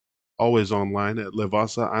 Always online at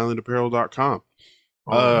levasaislandapparel.com.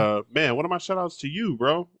 Man, one of my shout outs to you,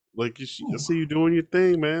 bro. Like, I see you doing your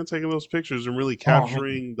thing, man, taking those pictures and really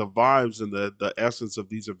capturing the vibes and the essence of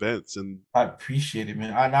these events. And I appreciate it,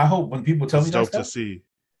 man. And I hope when people tell me that stuff, to see.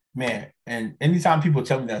 Man, and anytime people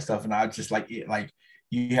tell me that stuff, and I just like it, like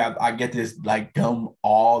I get this like dumb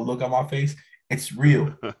all look on my face. It's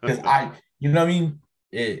real because you know what I mean.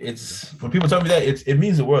 It's when people tell me that, it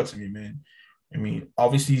means the world to me, man. I mean,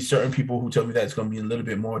 obviously, certain people who tell me that it's going to be a little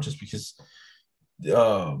bit more just because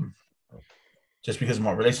of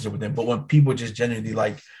my relationship with them. But when people just genuinely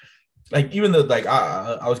like even though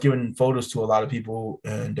I was giving photos to a lot of people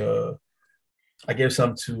and. I gave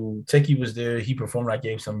some to Techie was there. He performed. I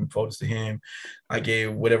gave some photos to him. I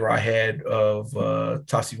gave whatever I had of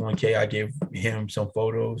Tossie 1K. I gave him some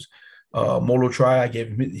photos. Molo Try. I gave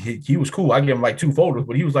him he was cool. I gave him like 2 photos,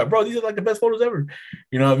 but he was like, bro, these are like the best photos ever.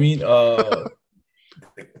 You know what I mean?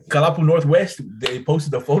 Kalapu Northwest, they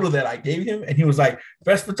posted the photo that I gave him, and he was like,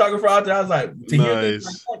 best photographer out there. I was like, to hear this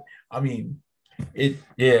like that, I mean,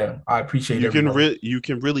 I appreciate it. You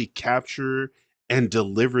can really capture and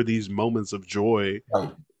deliver these moments of joy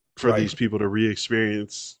for these people to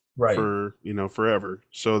re-experience for forever.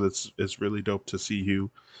 So it's really dope to see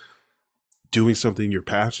you doing something you're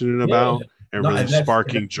passionate about and really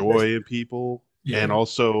sparking joy in people. And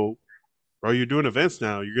also, bro, you're doing events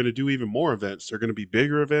now. You're going to do even more events. They're going to be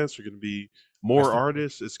bigger events. They're going to be more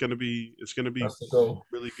artists. It's going to be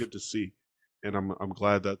really good to see. And I'm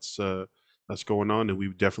glad that's going on. And we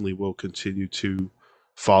definitely will continue to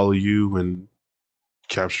follow you and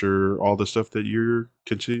capture all the stuff that you're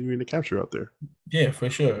continuing to capture out there. Yeah, for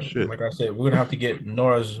sure. Like I said, we're going to have to get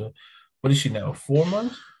Nora's, what is she now? 4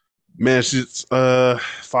 months? Man, she's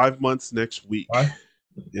 5 months next week.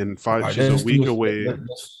 And she's a week away.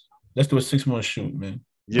 Let's do a 6-month shoot, man.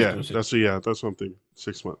 That's something.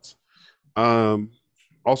 6 months.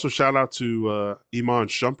 Also, shout out to Iman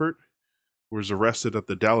Shumpert, who was arrested at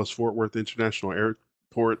the Dallas-Fort Worth International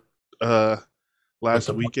Airport last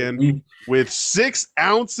weekend with 6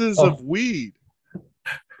 ounces of weed.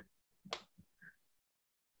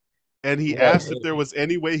 And he asked if there was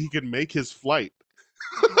any way he could make his flight.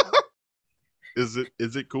 Is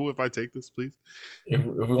it cool if I take this, please?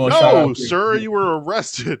 No, sir, you were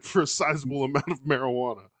arrested for a sizable amount of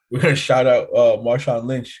marijuana. We're gonna shout out Marshawn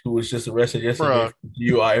Lynch, who was just arrested yesterday for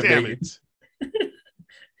DUI. Damn it!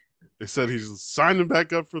 They said he's signing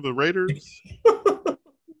back up for the Raiders.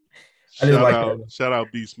 Shout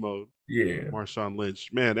out Beast Mode. Yeah, Marshawn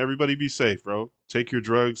Lynch. Man, everybody be safe, bro. Take your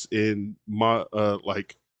drugs in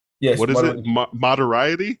moderation. Yeah.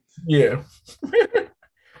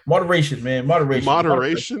 Moderation, man.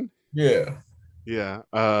 Moderation. Yeah.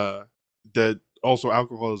 That also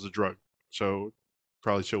alcohol is a drug, so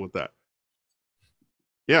probably chill with that.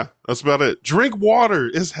 Yeah, that's about it. Drink water.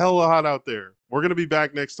 It's hella hot out there. We're gonna be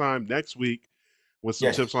back next week with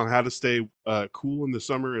some tips on how to stay cool in the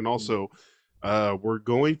summer, and also we're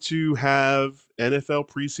going to have NFL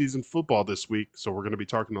preseason football this week, so we're gonna be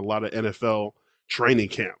talking a lot of NFL training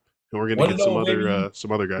camp. And we're gonna get some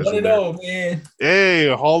other guys in there. Man. Hey,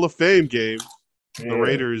 a Hall of Fame game. Yeah. The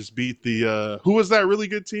Raiders beat the who was that really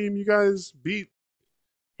good team you guys beat?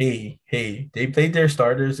 Hey, they played their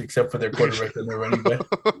starters except for their quarterback and their running back.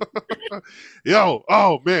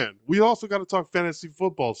 Man, we also got to talk fantasy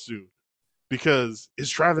football soon, because is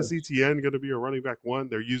Travis Etienne going to be a running back 1?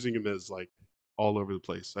 They're using him as like all over the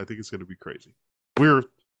place. I think it's going to be crazy. We're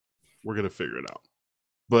going to figure it out.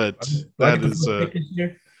 But that is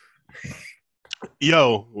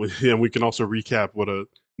and we can also recap what a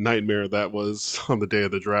nightmare that was on the day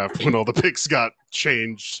of the draft when all the picks got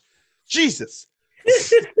changed. Jesus.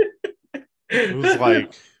 It was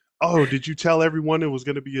like, oh, did you tell everyone it was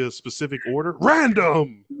going to be a specific order?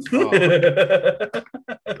 Random.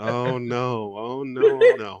 Oh no.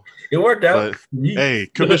 It worked out. But, hey,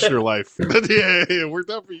 commissioner life. Yeah, it worked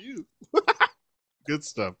out for you. Good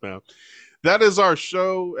stuff, man. That is our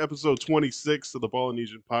show, episode 26 of the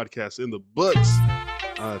Polynesian Podcast in the books.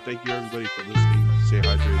 Thank you, everybody, for listening. Stay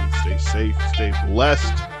hydrated, stay safe, stay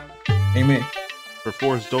blessed. Amen. For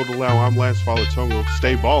Forrest Dodolau, I'm Lance Falatongo.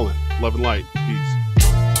 Stay ballin'. Love and light. Peace.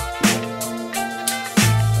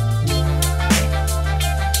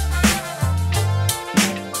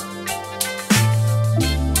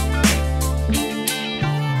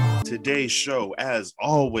 Today's show, as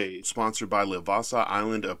always, sponsored by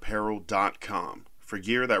LevasaIslandApparel.com for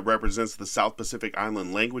gear that represents the South Pacific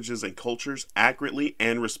Island languages and cultures accurately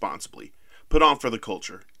and responsibly. Put on for the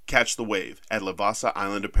culture. Catch the wave at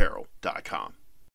LevasaIslandApparel.com.